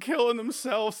woods and killing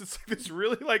themselves. It's like this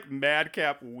really like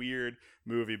madcap weird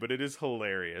movie, but it is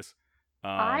hilarious.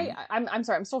 I'm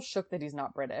sorry, I'm still shook that he's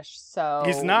not British. So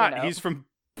he's not. He's from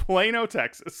Plano,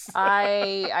 Texas.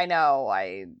 I know.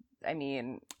 I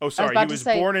mean, oh, sorry, he was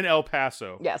born in El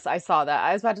Paso. Yes, I saw that.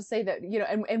 I was about to say that,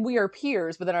 and we are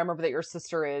peers, but then I remember that your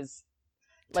sister is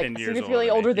like significantly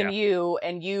older than you,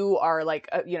 and you are like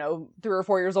 3 or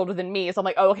 4 years older than me. So I'm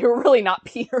like, oh, we're really not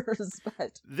peers.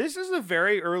 But this is a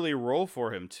very early role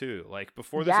for him too. Like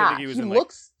before this, I think he was. He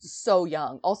looks so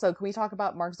young. Also, can we talk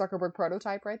about Mark Zuckerberg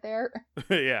prototype right there?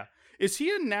 Yeah, is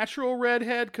he a natural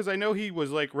redhead? Because I know he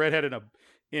was like redhead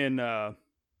in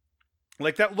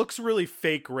like that looks really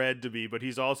fake red to me. But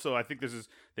he's also, I think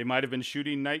they might have been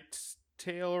shooting Knight's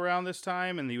Tale around this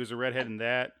time, and he was a redhead in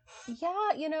that. Yeah,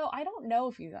 I don't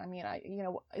know if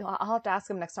I'll have to ask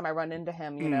him next time I run into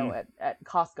him, at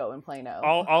Costco in Plano.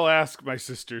 I'll ask my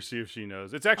sister, see if she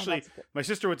knows. It's actually, my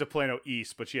sister went to Plano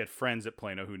East, but she had friends at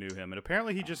Plano who knew him, and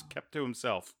apparently he just kept to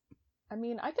himself. I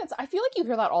mean, I feel like you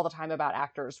hear that all the time about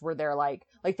actors, where they're like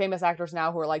famous actors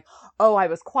now who are like, oh, I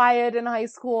was quiet in high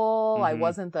school, I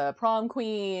wasn't the prom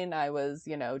queen, I was,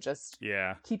 just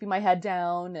keeping my head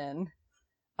down. And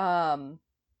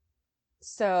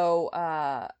so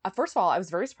first of all, I was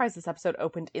very surprised this episode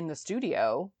opened in the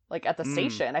studio, like at the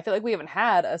station. I feel like we haven't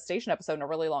had a station episode in a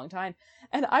really long time.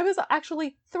 And I was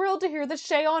actually thrilled to hear that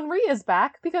Chez Henri is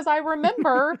back, because I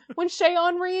remember when Chez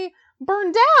Henri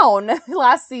burned down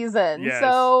last season. Yes.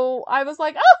 So I was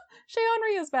like, oh, Chez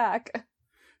Henri is back.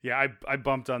 Yeah, I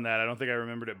bumped on that. I don't think I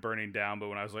remembered it burning down, but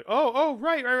when I was like, oh,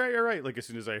 right. Like as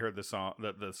soon as I heard the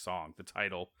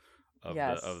title of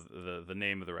the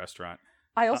name of the restaurant.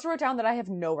 I also wrote down that I have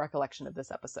no recollection of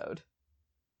this episode.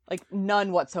 Like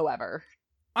none whatsoever.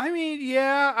 I mean,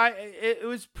 yeah, it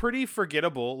was pretty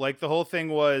forgettable. Like the whole thing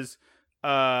was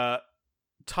Todd,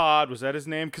 was that his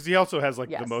name? Because he also has like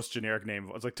the most generic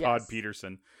name. It's like Todd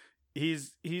Peterson.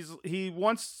 He's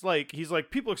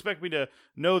like people expect me to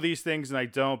know these things and I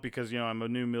don't, because I'm a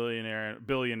new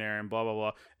billionaire and blah blah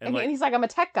blah. And he's like, I'm a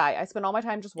tech guy. I spend all my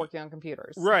time just working on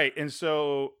computers. Right, and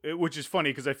so which is funny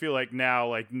because I feel like now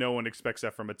like no one expects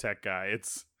that from a tech guy.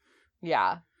 It's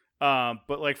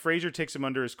but like Frasier takes him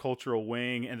under his cultural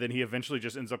wing, and then he eventually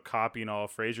just ends up copying all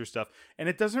of Frasier's stuff, and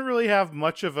it doesn't really have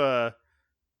much of a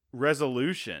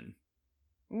resolution.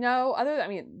 No,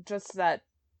 just that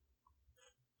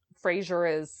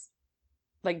Frasier is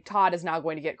like, Todd is now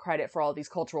going to get credit for all these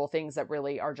cultural things that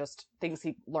really are just things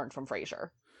he learned from Frasier.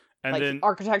 And like, then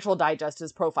Architectural Digest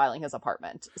is profiling his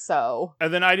apartment. So,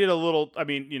 and then I did a little, I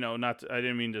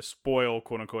didn't mean to spoil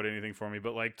quote unquote anything for me,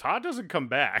 but like Todd doesn't come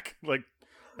back. Like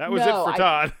that was it for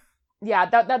Todd. Yeah,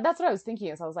 that's what I was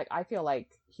thinking. So I was like, I feel like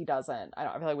he doesn't.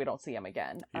 I feel like we don't see him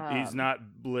again. He's not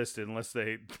listed unless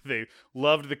they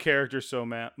loved the character so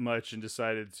much and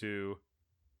decided to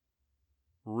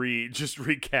just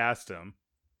recast him.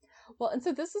 Well, and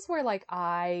so this is where like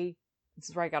this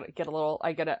is where I gotta get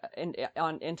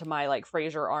into my like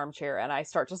Frasier armchair and I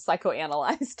start to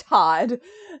psychoanalyze Todd,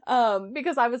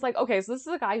 because I was like, okay, so this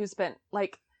is a guy who spent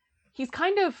like, he's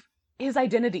kind of, his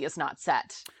identity is not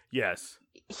set. Yes.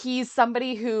 He's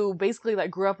somebody who basically like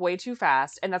grew up way too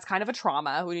fast, and that's kind of a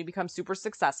trauma when you become super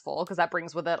successful, because that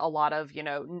brings with it a lot of, you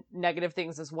know, negative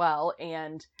things as well.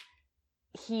 And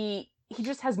he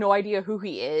just has no idea who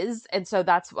he is, and so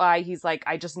that's why he's like,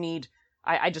 I just need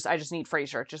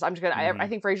Frasier. I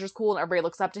think Frasier's cool, and everybody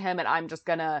looks up to him, and I'm just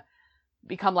gonna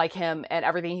become like him, and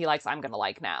everything he likes, I'm gonna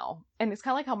like now. And it's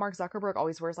kind of like how Mark Zuckerberg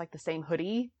always wears like the same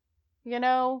hoodie, you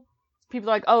know. People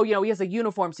are like, oh, you know, he has a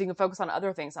uniform so you can focus on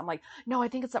other things. I'm like, no, I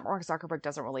think it's that Mark Zuckerberg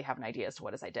doesn't really have an idea as to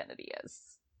what his identity is.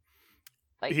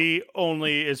 Like, he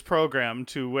only is programmed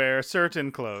to wear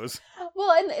certain clothes.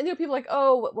 Well, and you know, people are like,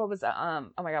 oh, what was that?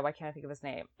 Oh my God, why can't I think of his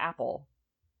name? Apple.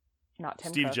 Not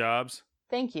Tim Steve Cook. Jobs.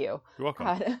 Thank you. You're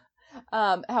welcome.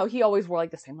 How he always wore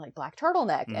like the same like black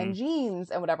turtleneck and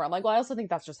jeans and whatever. I'm like, well, I also think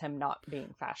that's just him not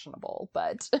being fashionable,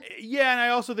 but yeah, and I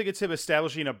also think it's him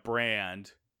establishing a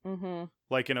brand. Mm-hmm.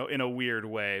 Like in a weird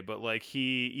way, but like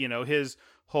he, you know, his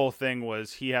whole thing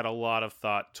was he had a lot of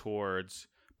thought towards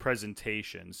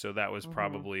presentation, so that was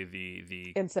probably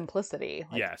the in simplicity.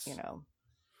 Like, yes, you know.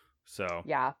 So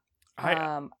yeah,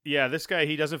 yeah, this guy,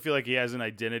 he doesn't feel like he has an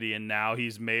identity, and now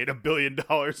he's made $1 billion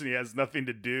and he has nothing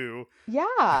to do.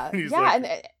 Yeah,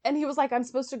 and he was like, I'm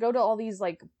supposed to go to all these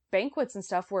like banquets and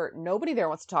stuff where nobody there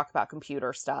wants to talk about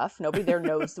computer stuff. Nobody there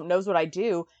knows what I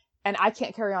do. And I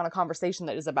can't carry on a conversation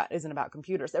that isn't about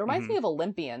computers. It reminds me of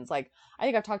Olympians. Like, I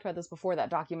think I've talked about this before,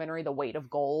 that documentary, The Weight of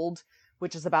Gold,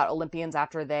 which is about Olympians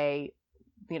after they,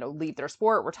 you know, leave their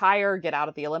sport, retire, get out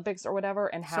of the Olympics or whatever.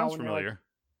 And how sounds familiar. Like,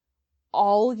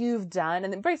 all you've done,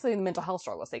 and then basically the mental health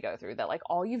struggles they go through, that like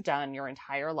all you've done your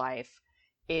entire life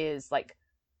is like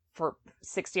for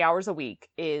 60 hours a week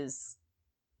is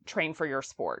train for your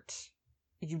sport.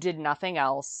 You did nothing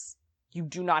else. You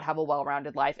do not have a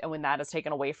well-rounded life, and when that is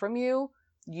taken away from you,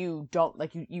 you don't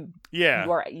like you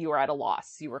are at a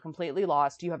loss. You are completely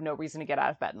lost. You have no reason to get out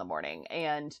of bed in the morning.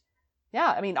 And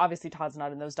yeah, I mean, obviously Todd's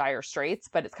not in those dire straits,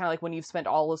 but it's kind of like when you've spent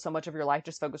so much of your life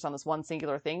just focused on this one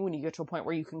singular thing, when you get to a point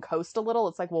where you can coast a little,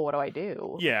 it's like, well, what do I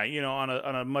do? Yeah, you know, on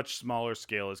a much smaller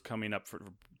scale, is coming up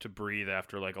to breathe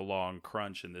after like a long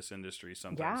crunch in this industry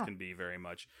sometimes can be very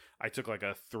much. I took like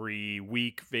a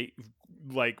 3-week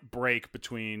break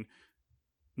between.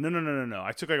 No.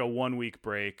 I took like a 1-week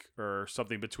break or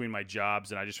something between my jobs,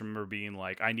 and I just remember being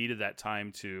like, I needed that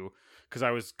time because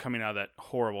I was coming out of that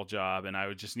horrible job, and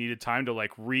I just needed time to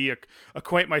like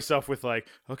reacquaint myself with like,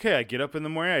 okay, I get up in the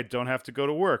morning, I don't have to go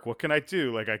to work. What can I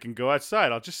do? Like, I can go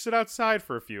outside. I'll just sit outside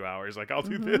for a few hours. Like, I'll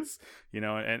do this, you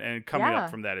know, and coming up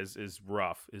from that is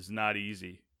rough, is not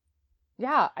easy.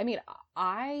 Yeah. I mean,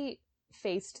 I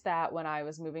faced that when I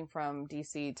was moving from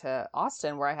DC to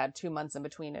Austin, where I had 2 months in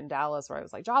between in Dallas where I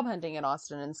was like job hunting in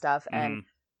Austin and stuff. And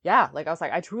yeah, like I was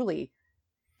like, I truly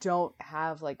don't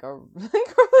have like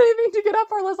anything to get up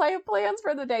for unless I have plans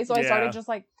for the day. So I started just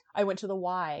like, I went to the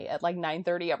Y at like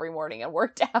 9:30 every morning and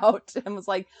worked out and was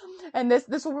like, and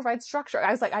this will provide structure.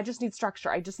 I was like, I just need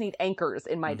structure. I just need anchors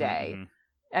in my day.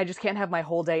 I just can't have my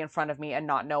whole day in front of me and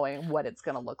not knowing what it's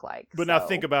going to look like. But now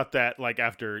think about that, like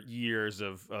after years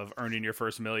of earning your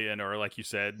first $1 million, or like you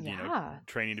said, you know,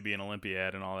 training to be an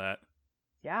Olympiad and all that.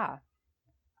 Yeah.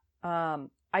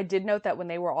 I did note that when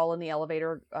they were all in the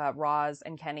elevator, Roz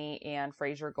and Kenny and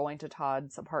Frasier going to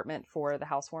Todd's apartment for the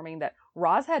housewarming, that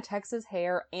Roz had Texas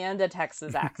hair and a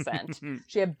Texas accent.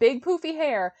 She had big poofy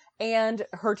hair and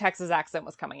her Texas accent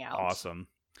was coming out. Awesome.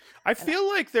 I feel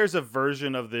like there's a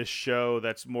version of this show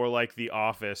that's more like The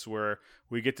Office, where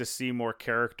we get to see more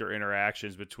character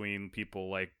interactions between people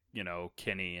like, you know,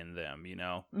 Kenny and them, you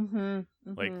know?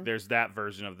 Like, there's that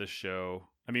version of the show.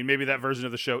 I mean, maybe that version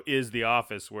of the show is The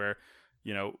Office, where,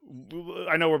 you know,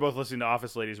 I know we're both listening to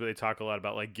Office Ladies, but they talk a lot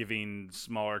about, like, giving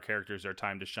smaller characters their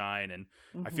time to shine. And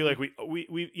I feel like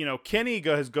we you know, Kenny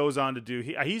goes on to do,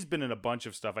 he's been in a bunch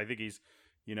of stuff. I think he's,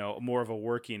 you know, more of a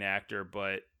working actor,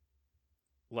 but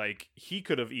like, he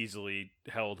could have easily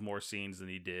held more scenes than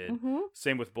he did.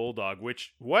 Same with Bulldog,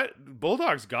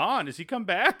 Bulldog's gone. Does he come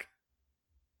back?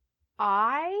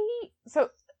 So,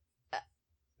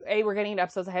 A, we're getting into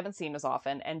episodes I haven't seen as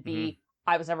often, and B,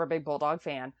 I was never a big Bulldog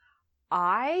fan.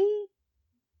 I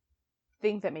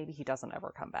think that maybe he doesn't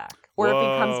ever come back. Or if he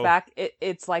comes back,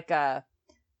 it's like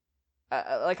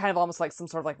like kind of almost like some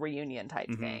sort of like reunion type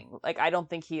thing. Like, I don't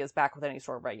think he is back with any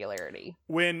sort of regularity.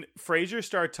 When Frasier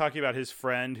started talking about his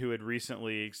friend who had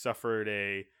recently suffered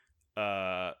a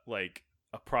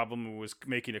a problem and was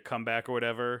making a comeback or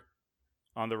whatever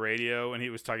on the radio, and he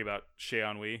was talking about Chez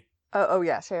Henri. Oh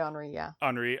yeah, Chez Henri, yeah.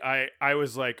 Henri. I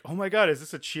was like, oh my god, is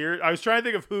this a Cheers? I was trying to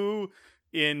think of who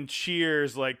in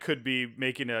Cheers like could be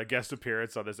making a guest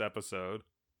appearance on this episode.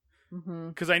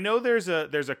 Because I know there's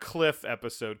a Cliff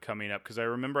episode coming up, because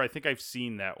I think I've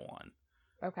seen that one.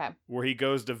 Okay. Where he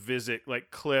goes to visit, like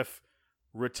Cliff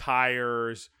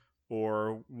retires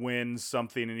or wins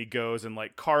something, and he goes, and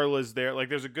like Carla's there. Like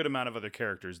there's a good amount of other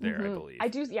characters there, I believe. I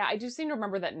do seem to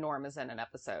remember that Norm is in an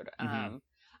episode.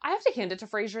 I have to hand it to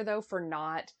Frasier though for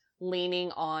not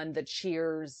leaning on the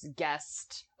Cheers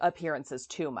guest appearances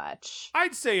too much.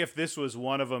 I'd say if this was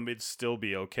one of them, it'd still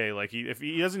be okay. Like if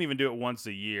he doesn't even do it once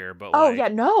a year, but yeah,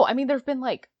 no. I mean, there's been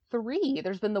like 3.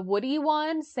 There's been the Woody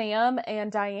one, Sam,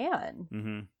 and Diane.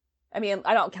 Mm-hmm. I mean,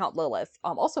 I don't count Lilith.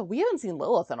 Also, we haven't seen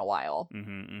Lilith in a while.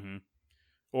 Mm-hmm, mm-hmm.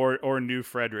 Or new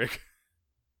Frederick.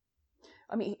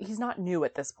 I mean, he's not new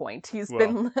at this point. He's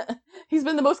been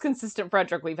the most consistent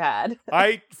Frederick we've had.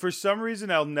 For some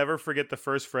reason, I'll never forget the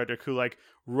first Frederick who like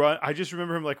I just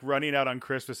remember him like running out on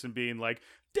Christmas and being like,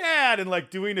 "Dad," and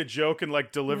like doing a joke and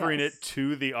like delivering it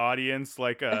to the audience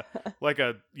like a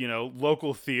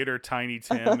local theater Tiny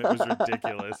Tim. It was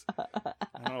ridiculous.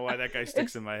 I don't know why that guy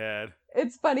sticks in my head.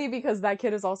 It's funny because that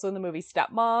kid is also in the movie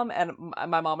Stepmom, and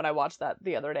my mom and I watched that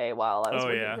the other day while I was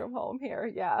working from home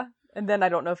here. Yeah. And then I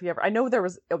don't know if he ever. I know there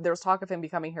was talk of him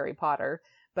becoming Harry Potter,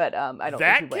 but I don't.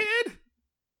 That kid.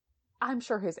 I'm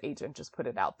sure his agent just put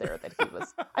it out there that he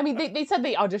was. I mean, they said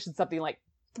they auditioned something like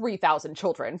 3,000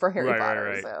 children for Harry Potter.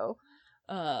 Right. So,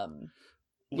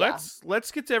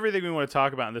 let's get to everything we want to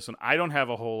talk about in this one. I don't have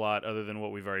a whole lot other than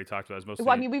what we've already talked about. Mostly...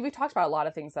 Well, I mean, we've talked about a lot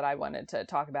of things that I wanted to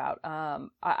talk about.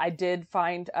 I did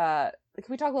find. Can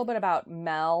we talk a little bit about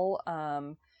Mel?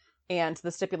 And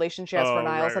the stipulation she has for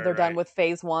Niles that they're done with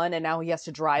phase 1, and now he has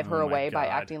to drive her away by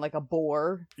acting like a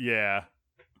bore. Yeah.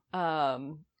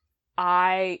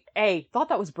 I thought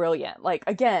that was brilliant. Like,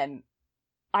 again,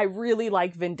 I really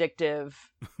like vindictive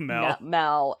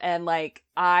Mel, and like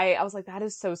I was like, that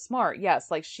is so smart. Yes,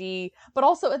 like but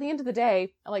also at the end of the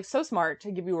day, like so smart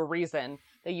to give you a reason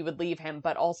that you would leave him,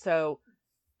 but also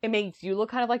it makes you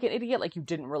look kind of like an idiot, like you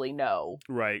didn't really know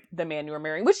the man you were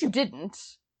marrying, which you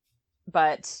didn't,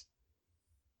 but.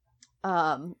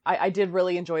 I did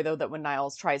really enjoy though that when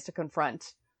Niles tries to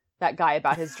confront that guy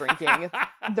about his drinking,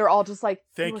 they're all just like,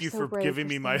 "Thank you for giving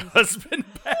me my husband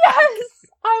back." Yes,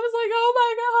 I was like, "Oh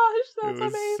my gosh, that's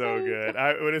amazing!" So good.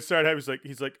 When it started,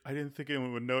 he's like, "I didn't think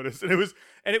anyone would notice," and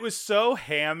it was so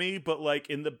hammy, but like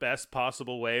in the best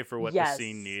possible way for what the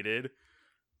scene needed.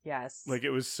 Yes. Like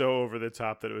it was so over the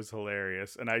top that it was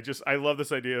hilarious, and I love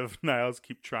this idea of Niles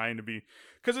keep trying to be,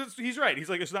 because he's right. He's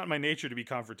like, it's not in my nature to be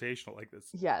confrontational like this.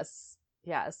 Yes.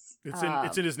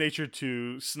 It's in his nature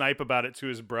to snipe about it to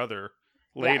his brother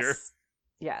later.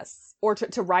 Yes. Or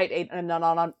to write an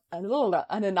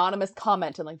anonymous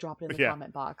comment and like drop it in the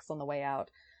comment box on the way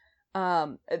out.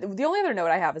 The only other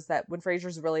note I have is that when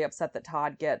Frasier's really upset that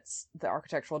Todd gets the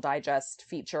Architectural Digest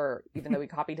feature, even though he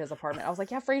copied his apartment, I was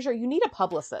like, yeah, Frasier, you need a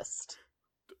publicist.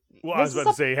 Well, I was about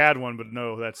to say he had one, but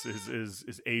no, that's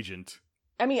his agent.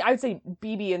 I mean, I would say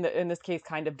BB in this case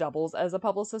kind of doubles as a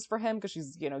publicist for him because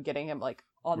she's, getting him like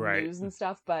on the news and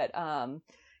stuff. But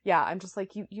yeah, I'm just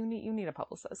like, you need a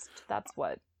publicist. That's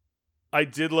what. I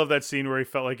did love that scene where he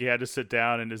felt like he had to sit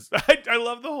down and I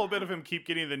love the whole bit of him keep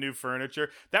getting the new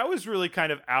furniture. That was really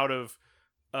kind of out of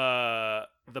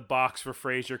the box for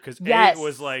Frasier because it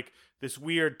was like this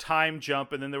weird time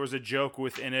jump, and then there was a joke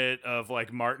within it of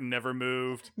like Martin never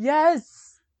moved. Yes.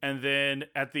 And then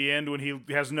at the end, when he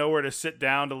has nowhere to sit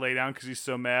down to lay down because he's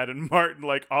so mad, and Martin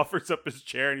like offers up his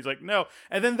chair, and he's like, no.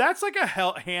 And then that's like a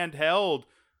handheld,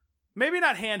 maybe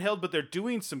not handheld, but they're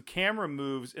doing some camera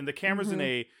moves, and the camera's in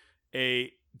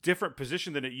a different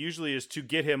position than it usually is to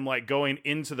get him like going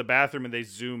into the bathroom, and they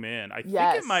zoom in. I think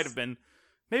it might have been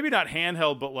maybe not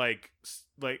handheld, but like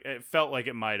it felt like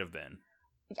it might have been.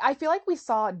 I feel like we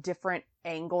saw different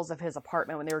angles of his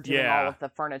apartment when they were doing all of the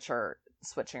furniture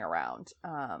switching around.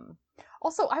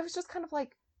 Also, I was just kind of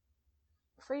like,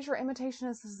 Frasier, imitation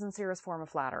is the sincerest form of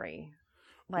flattery.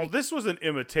 Like, well, this was an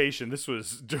imitation. This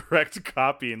was direct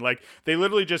copying. Like, they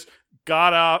literally just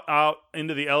got out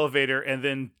into the elevator and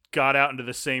then got out into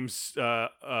the same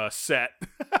set.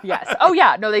 Yes. Oh,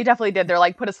 yeah. No, they definitely did. They're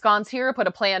like, put a sconce here, put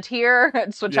a plant here,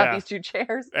 switch out these 2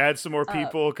 chairs. Add some more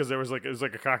people because it was like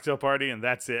a cocktail party, and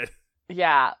that's it.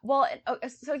 Yeah. Well,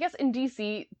 so I guess in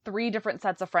DC, 3 different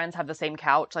sets of friends have the same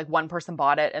couch. Like, one person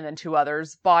bought it and then 2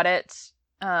 others bought it.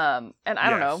 And I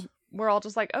don't know. We're all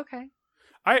just like, okay.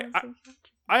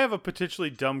 I have a potentially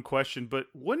dumb question, but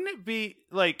wouldn't it be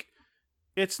like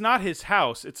it's not his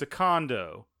house, it's a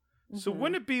condo. Mm-hmm. So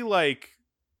wouldn't it be like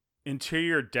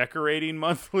interior decorating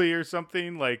monthly or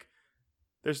something? Like,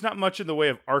 there's not much in the way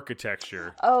of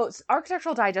architecture. Oh,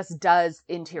 Architectural Digest does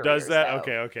interiors. Does that?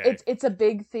 Though. Okay. It's a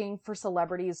big thing for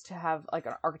celebrities to have like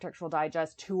an Architectural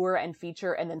Digest tour and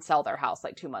feature and then sell their house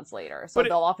like 2 months later. So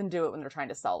they'll often do it when they're trying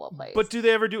to sell a place. But do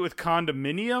they ever do it with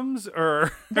condominiums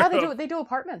or? Yeah, they do it. They do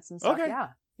apartments and stuff. Okay.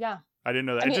 Yeah. I didn't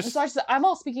know that. I mean, I'm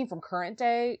all speaking from current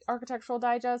day Architectural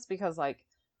Digest because like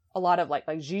a lot of like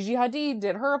Gigi Hadid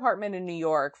did her apartment in New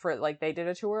York for like they did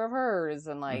a tour of hers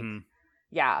and like. Mm-hmm.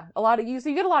 Yeah, a lot of so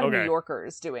you get a lot of New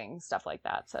Yorkers doing stuff like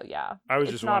that. So yeah, I was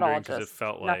just wondering because it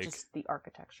felt like not just the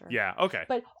architecture. Yeah, okay.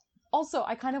 But also,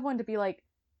 I kind of wanted to be like,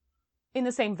 in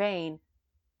the same vein,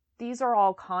 these are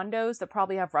all condos that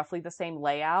probably have roughly the same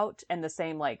layout and the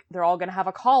same like they're all going to have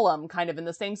a column kind of in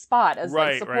the same spot as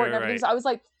like support and everything. So I was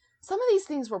like, some of these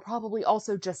things were probably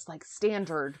also just like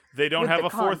standard. They don't have a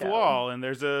fourth wall, and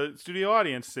there's a studio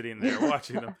audience sitting there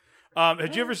watching them.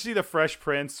 Did you ever see The Fresh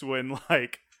Prince when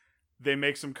like? They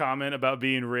make some comment about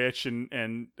being rich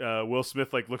and Will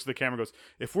Smith like looks at the camera and goes,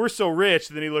 if we're so rich,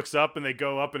 then he looks up and they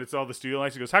go up and it's all the studio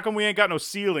lights. He goes, how come we ain't got no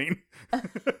ceiling?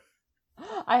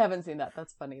 I haven't seen that.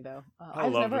 That's funny though.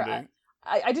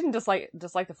 I didn't dislike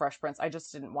The Fresh Prince. I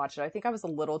just didn't watch it. I think I was a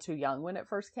little too young when it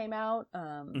first came out.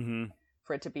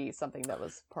 For it to be something that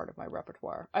was part of my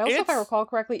repertoire. I also, if I recall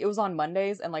correctly, it was on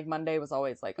Mondays, and like Monday was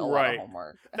always like a lot of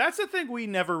homework. That's the thing we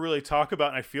never really talk about,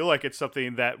 and I feel like it's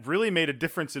something that really made a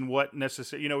difference in what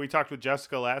necessary. You know, we talked with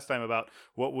Jessica last time about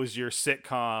what was your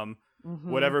sitcom,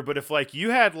 whatever. But if like you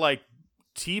had like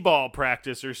t-ball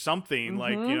practice or something,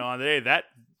 like you know, on the day that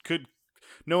could,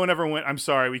 no one ever went, I'm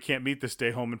sorry, we can't meet this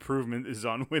day. Home Improvement is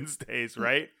on Wednesdays,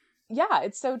 right? Yeah,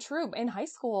 it's so true. In high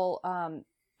school,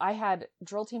 I had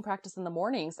drill team practice in the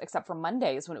mornings, except for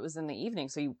Mondays when it was in the evening.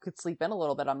 So you could sleep in a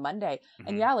little bit on Monday.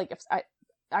 And yeah, like if I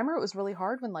remember it was really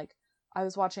hard when like I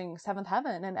was watching Seventh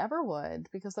Heaven and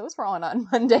Everwood because those were on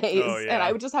Mondays. Oh, yeah. And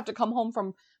I would just have to come home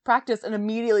from practice and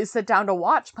immediately sit down to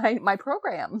watch my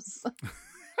programs.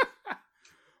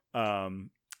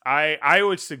 I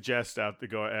would suggest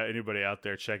anybody out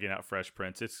there checking out Fresh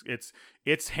Prince.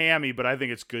 It's hammy, but I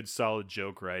think it's good, solid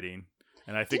joke writing.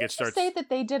 And I think Didn't you say that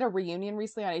they did a reunion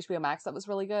recently on HBO Max that was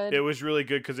really good? It was really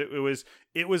good because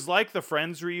it was like the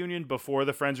Friends reunion before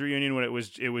the Friends reunion when it was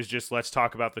just let's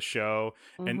talk about the show,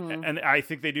 and I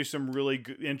think they do some really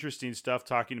good, interesting stuff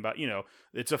talking about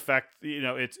its effect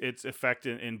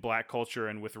in Black culture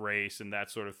and with race and that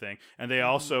sort of thing, and they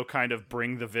also kind of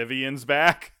bring the Vivians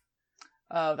back.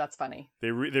 Oh, that's funny. They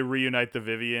reunite the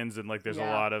Vivians, and like there's a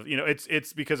lot of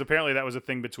it's because apparently that was a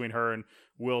thing between her and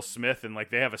Will Smith, and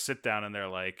like they have a sit down and they're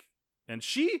like, and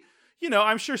she,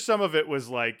 I'm sure some of it was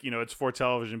like it's for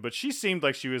television, but she seemed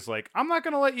like she was like, I'm not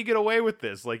gonna let you get away with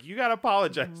this. Like you gotta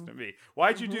apologize to me.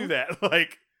 Why'd you do that?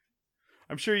 Like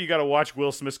I'm sure you got to watch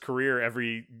Will Smith's career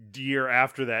every year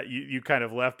after that. You kind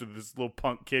of left with this little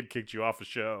punk kid kicked you off a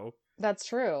show. That's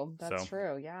true. That's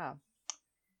true. Yeah.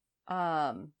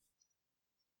 Well,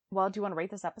 do you want to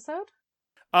rate this episode?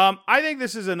 I think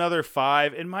this is another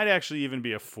 5. It might actually even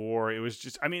be a 4. It was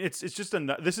just, I mean, it's just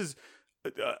this is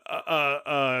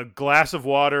a glass of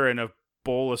water and a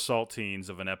bowl of saltines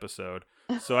of an episode.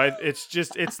 So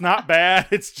it's not bad.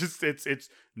 It's just, it's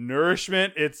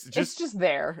nourishment. It's just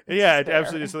there. It's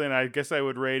absolutely something. I guess I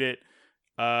would rate it.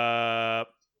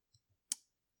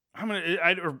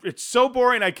 It's so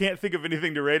boring I can't think of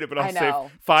anything to rate it, but I'll say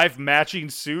 5 matching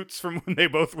suits from when they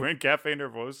both were in Cafe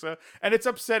Nervosa. And it's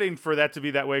upsetting for that to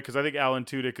be that way because I think Alan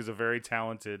Tudyk is a very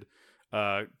talented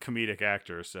comedic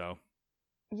actor. So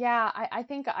yeah, I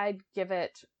think I'd give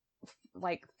it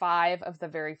like 5 of the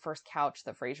very first couch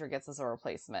that Frasier gets as a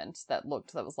replacement that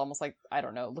was almost like, I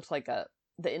don't know, looked like the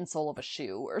insole of a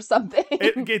shoe or something.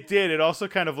 It did. It also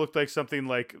kind of looked like something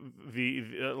like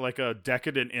like a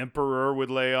decadent emperor would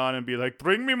lay on and be like,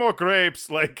 "Bring me more grapes."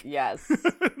 Like yes,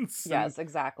 yes,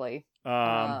 exactly.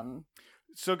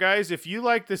 So guys, if you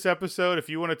like this episode, if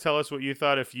you want to tell us what you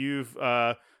thought, if you've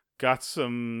got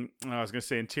some, I was going to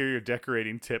say interior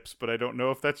decorating tips, but I don't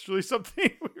know if that's really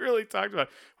something we really talked about.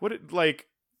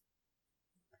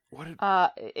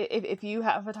 If you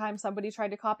have a time somebody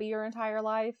tried to copy your entire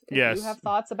life, if you have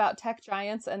thoughts about tech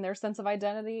giants and their sense of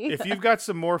identity, if you've got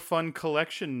some more fun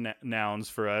collection nouns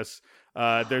for us,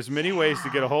 there's many ways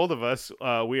to get a hold of us.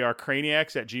 We are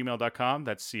craniacs@gmail.com.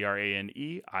 That's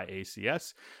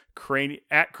CRANEIACS.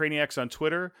 At Craniacs on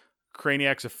Twitter.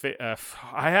 Craniacs.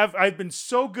 I've been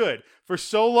so good for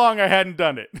so long I hadn't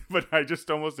done it, but I just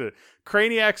almost did it.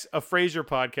 Craniacs, a Frasier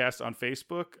podcast on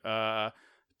Facebook.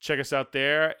 Check us out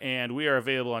there, and we are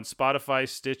available on Spotify,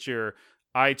 Stitcher,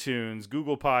 iTunes,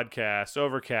 Google Podcasts,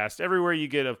 Overcast, everywhere you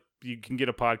can get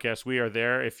a podcast. We are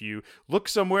there. If you look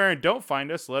somewhere and don't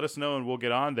find us, let us know and we'll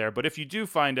get on there. But if you do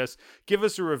find us, give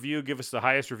us a review. Give us the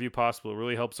highest review possible. It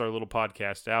really helps our little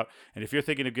podcast out. And if you're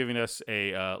thinking of giving us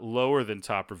a lower than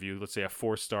top review, let's say a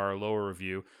 4-star or lower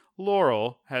review,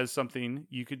 Laurel has something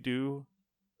you could do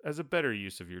as a better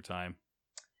use of your time.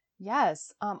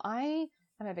 Yes. I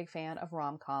am a big fan of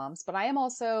rom-coms, but I am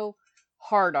also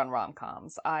hard on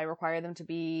rom-coms. I require them to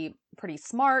be pretty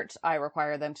smart. I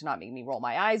require them to not make me roll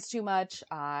my eyes too much.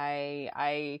 I'm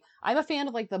a fan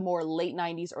of like the more late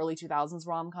 90s, early 2000s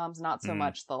rom-coms, not so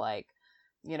much the like,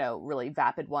 really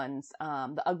vapid ones.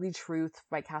 The Ugly Truth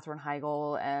by Katherine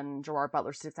Heigl and Gerard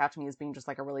Butler sticks out to me as being just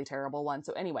like a really terrible one.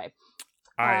 So anyway,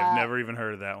 I have never even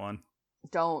heard of that one.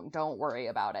 Don't worry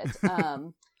about it.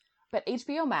 But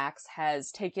HBO Max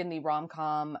has taken the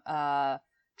rom-com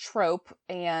trope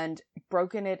and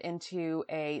broken it into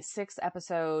a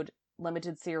 6-episode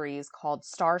limited series called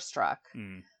Starstruck,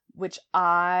 which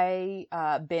I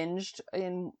binged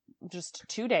in just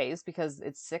 2 days because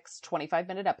it's 6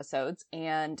 25-minute episodes,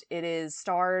 and it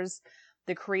stars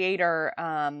the creator,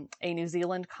 a New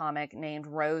Zealand comic named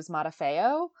Rose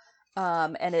Matafeo,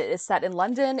 and it is set in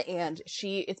London, and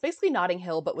it's basically Notting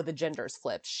Hill but with the genders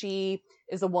flipped. She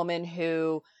is a woman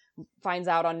who finds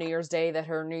out on New Year's Day that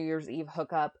her New Year's Eve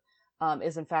hookup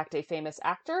is in fact a famous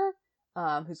actor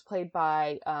who's played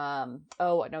by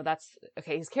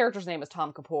his character's name is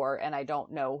Tom Kapoor, and I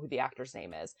don't know who the actor's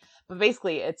name is, but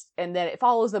basically and then it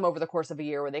follows them over the course of a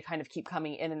year where they kind of keep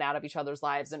coming in and out of each other's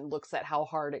lives and looks at how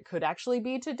hard it could actually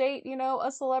be to date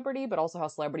a celebrity, but also how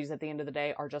celebrities at the end of the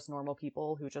day are just normal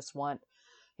people who just want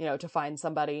to find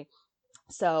somebody.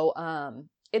 So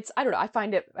I don't know, I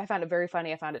found it very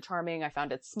funny. I found it charming. I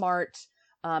found it smart.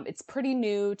 It's pretty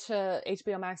new to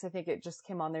HBO Max. I think it just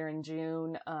came on there in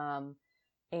June.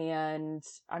 And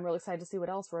I'm really excited to see what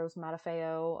else Rose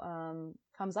Matafeo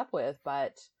comes up with.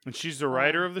 And she's the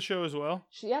writer of the show as well?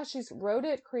 She's wrote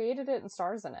it, created it, and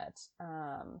stars in it.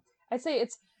 I'd say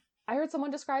I heard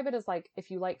someone describe it as like if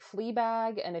you like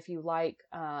Fleabag and if you like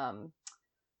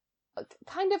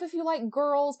if you like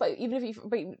girls, but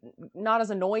but not as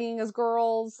annoying as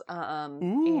girls.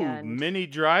 And Minnie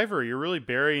Driver, you're really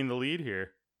burying the lead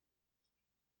here.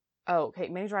 Oh, okay.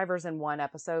 Minnie Driver's in one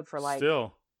episode for like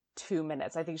 2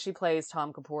 minutes. I think she plays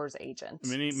Tom Kapoor's agent.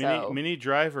 Minnie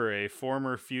Driver, a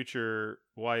former future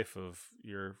wife of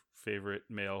your favorite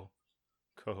male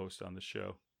co-host on the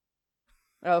show.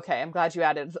 Okay, I'm glad you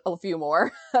added a few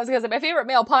more. I was going to say, my favorite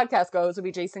male podcast host would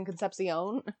be Jason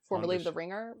Concepcion, formerly of The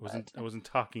Ringer. I wasn't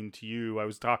talking to you. I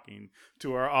was talking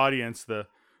to our audience, the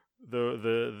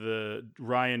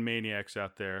Ryan maniacs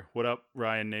out there. What up,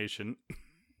 Ryan Nation?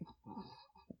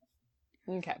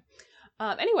 Okay.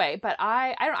 Anyway, but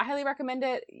I highly recommend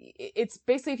it. It's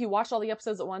basically, if you watched all the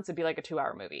episodes at once, it'd be like a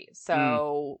 2-hour movie.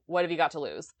 So what have you got to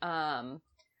lose?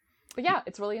 But yeah,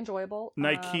 it's really enjoyable.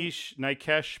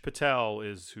 Nikesh Patel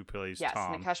is who plays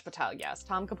Tom. Yes, Nikesh Patel, yes.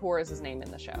 Tom Kapoor is his name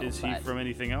in the show. Is he from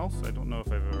anything else? I don't know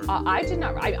if I've ever... I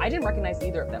didn't recognize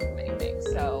either of them from anything,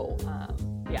 so,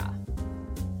 yeah.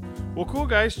 Well, cool,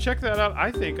 guys. Check that out. I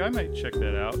think I might check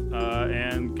that out.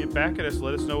 And get back at us.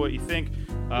 Let us know what you think.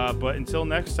 But until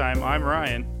next time, I'm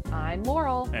Ryan. I'm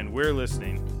Laurel. And we're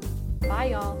listening. Bye,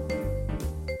 y'all.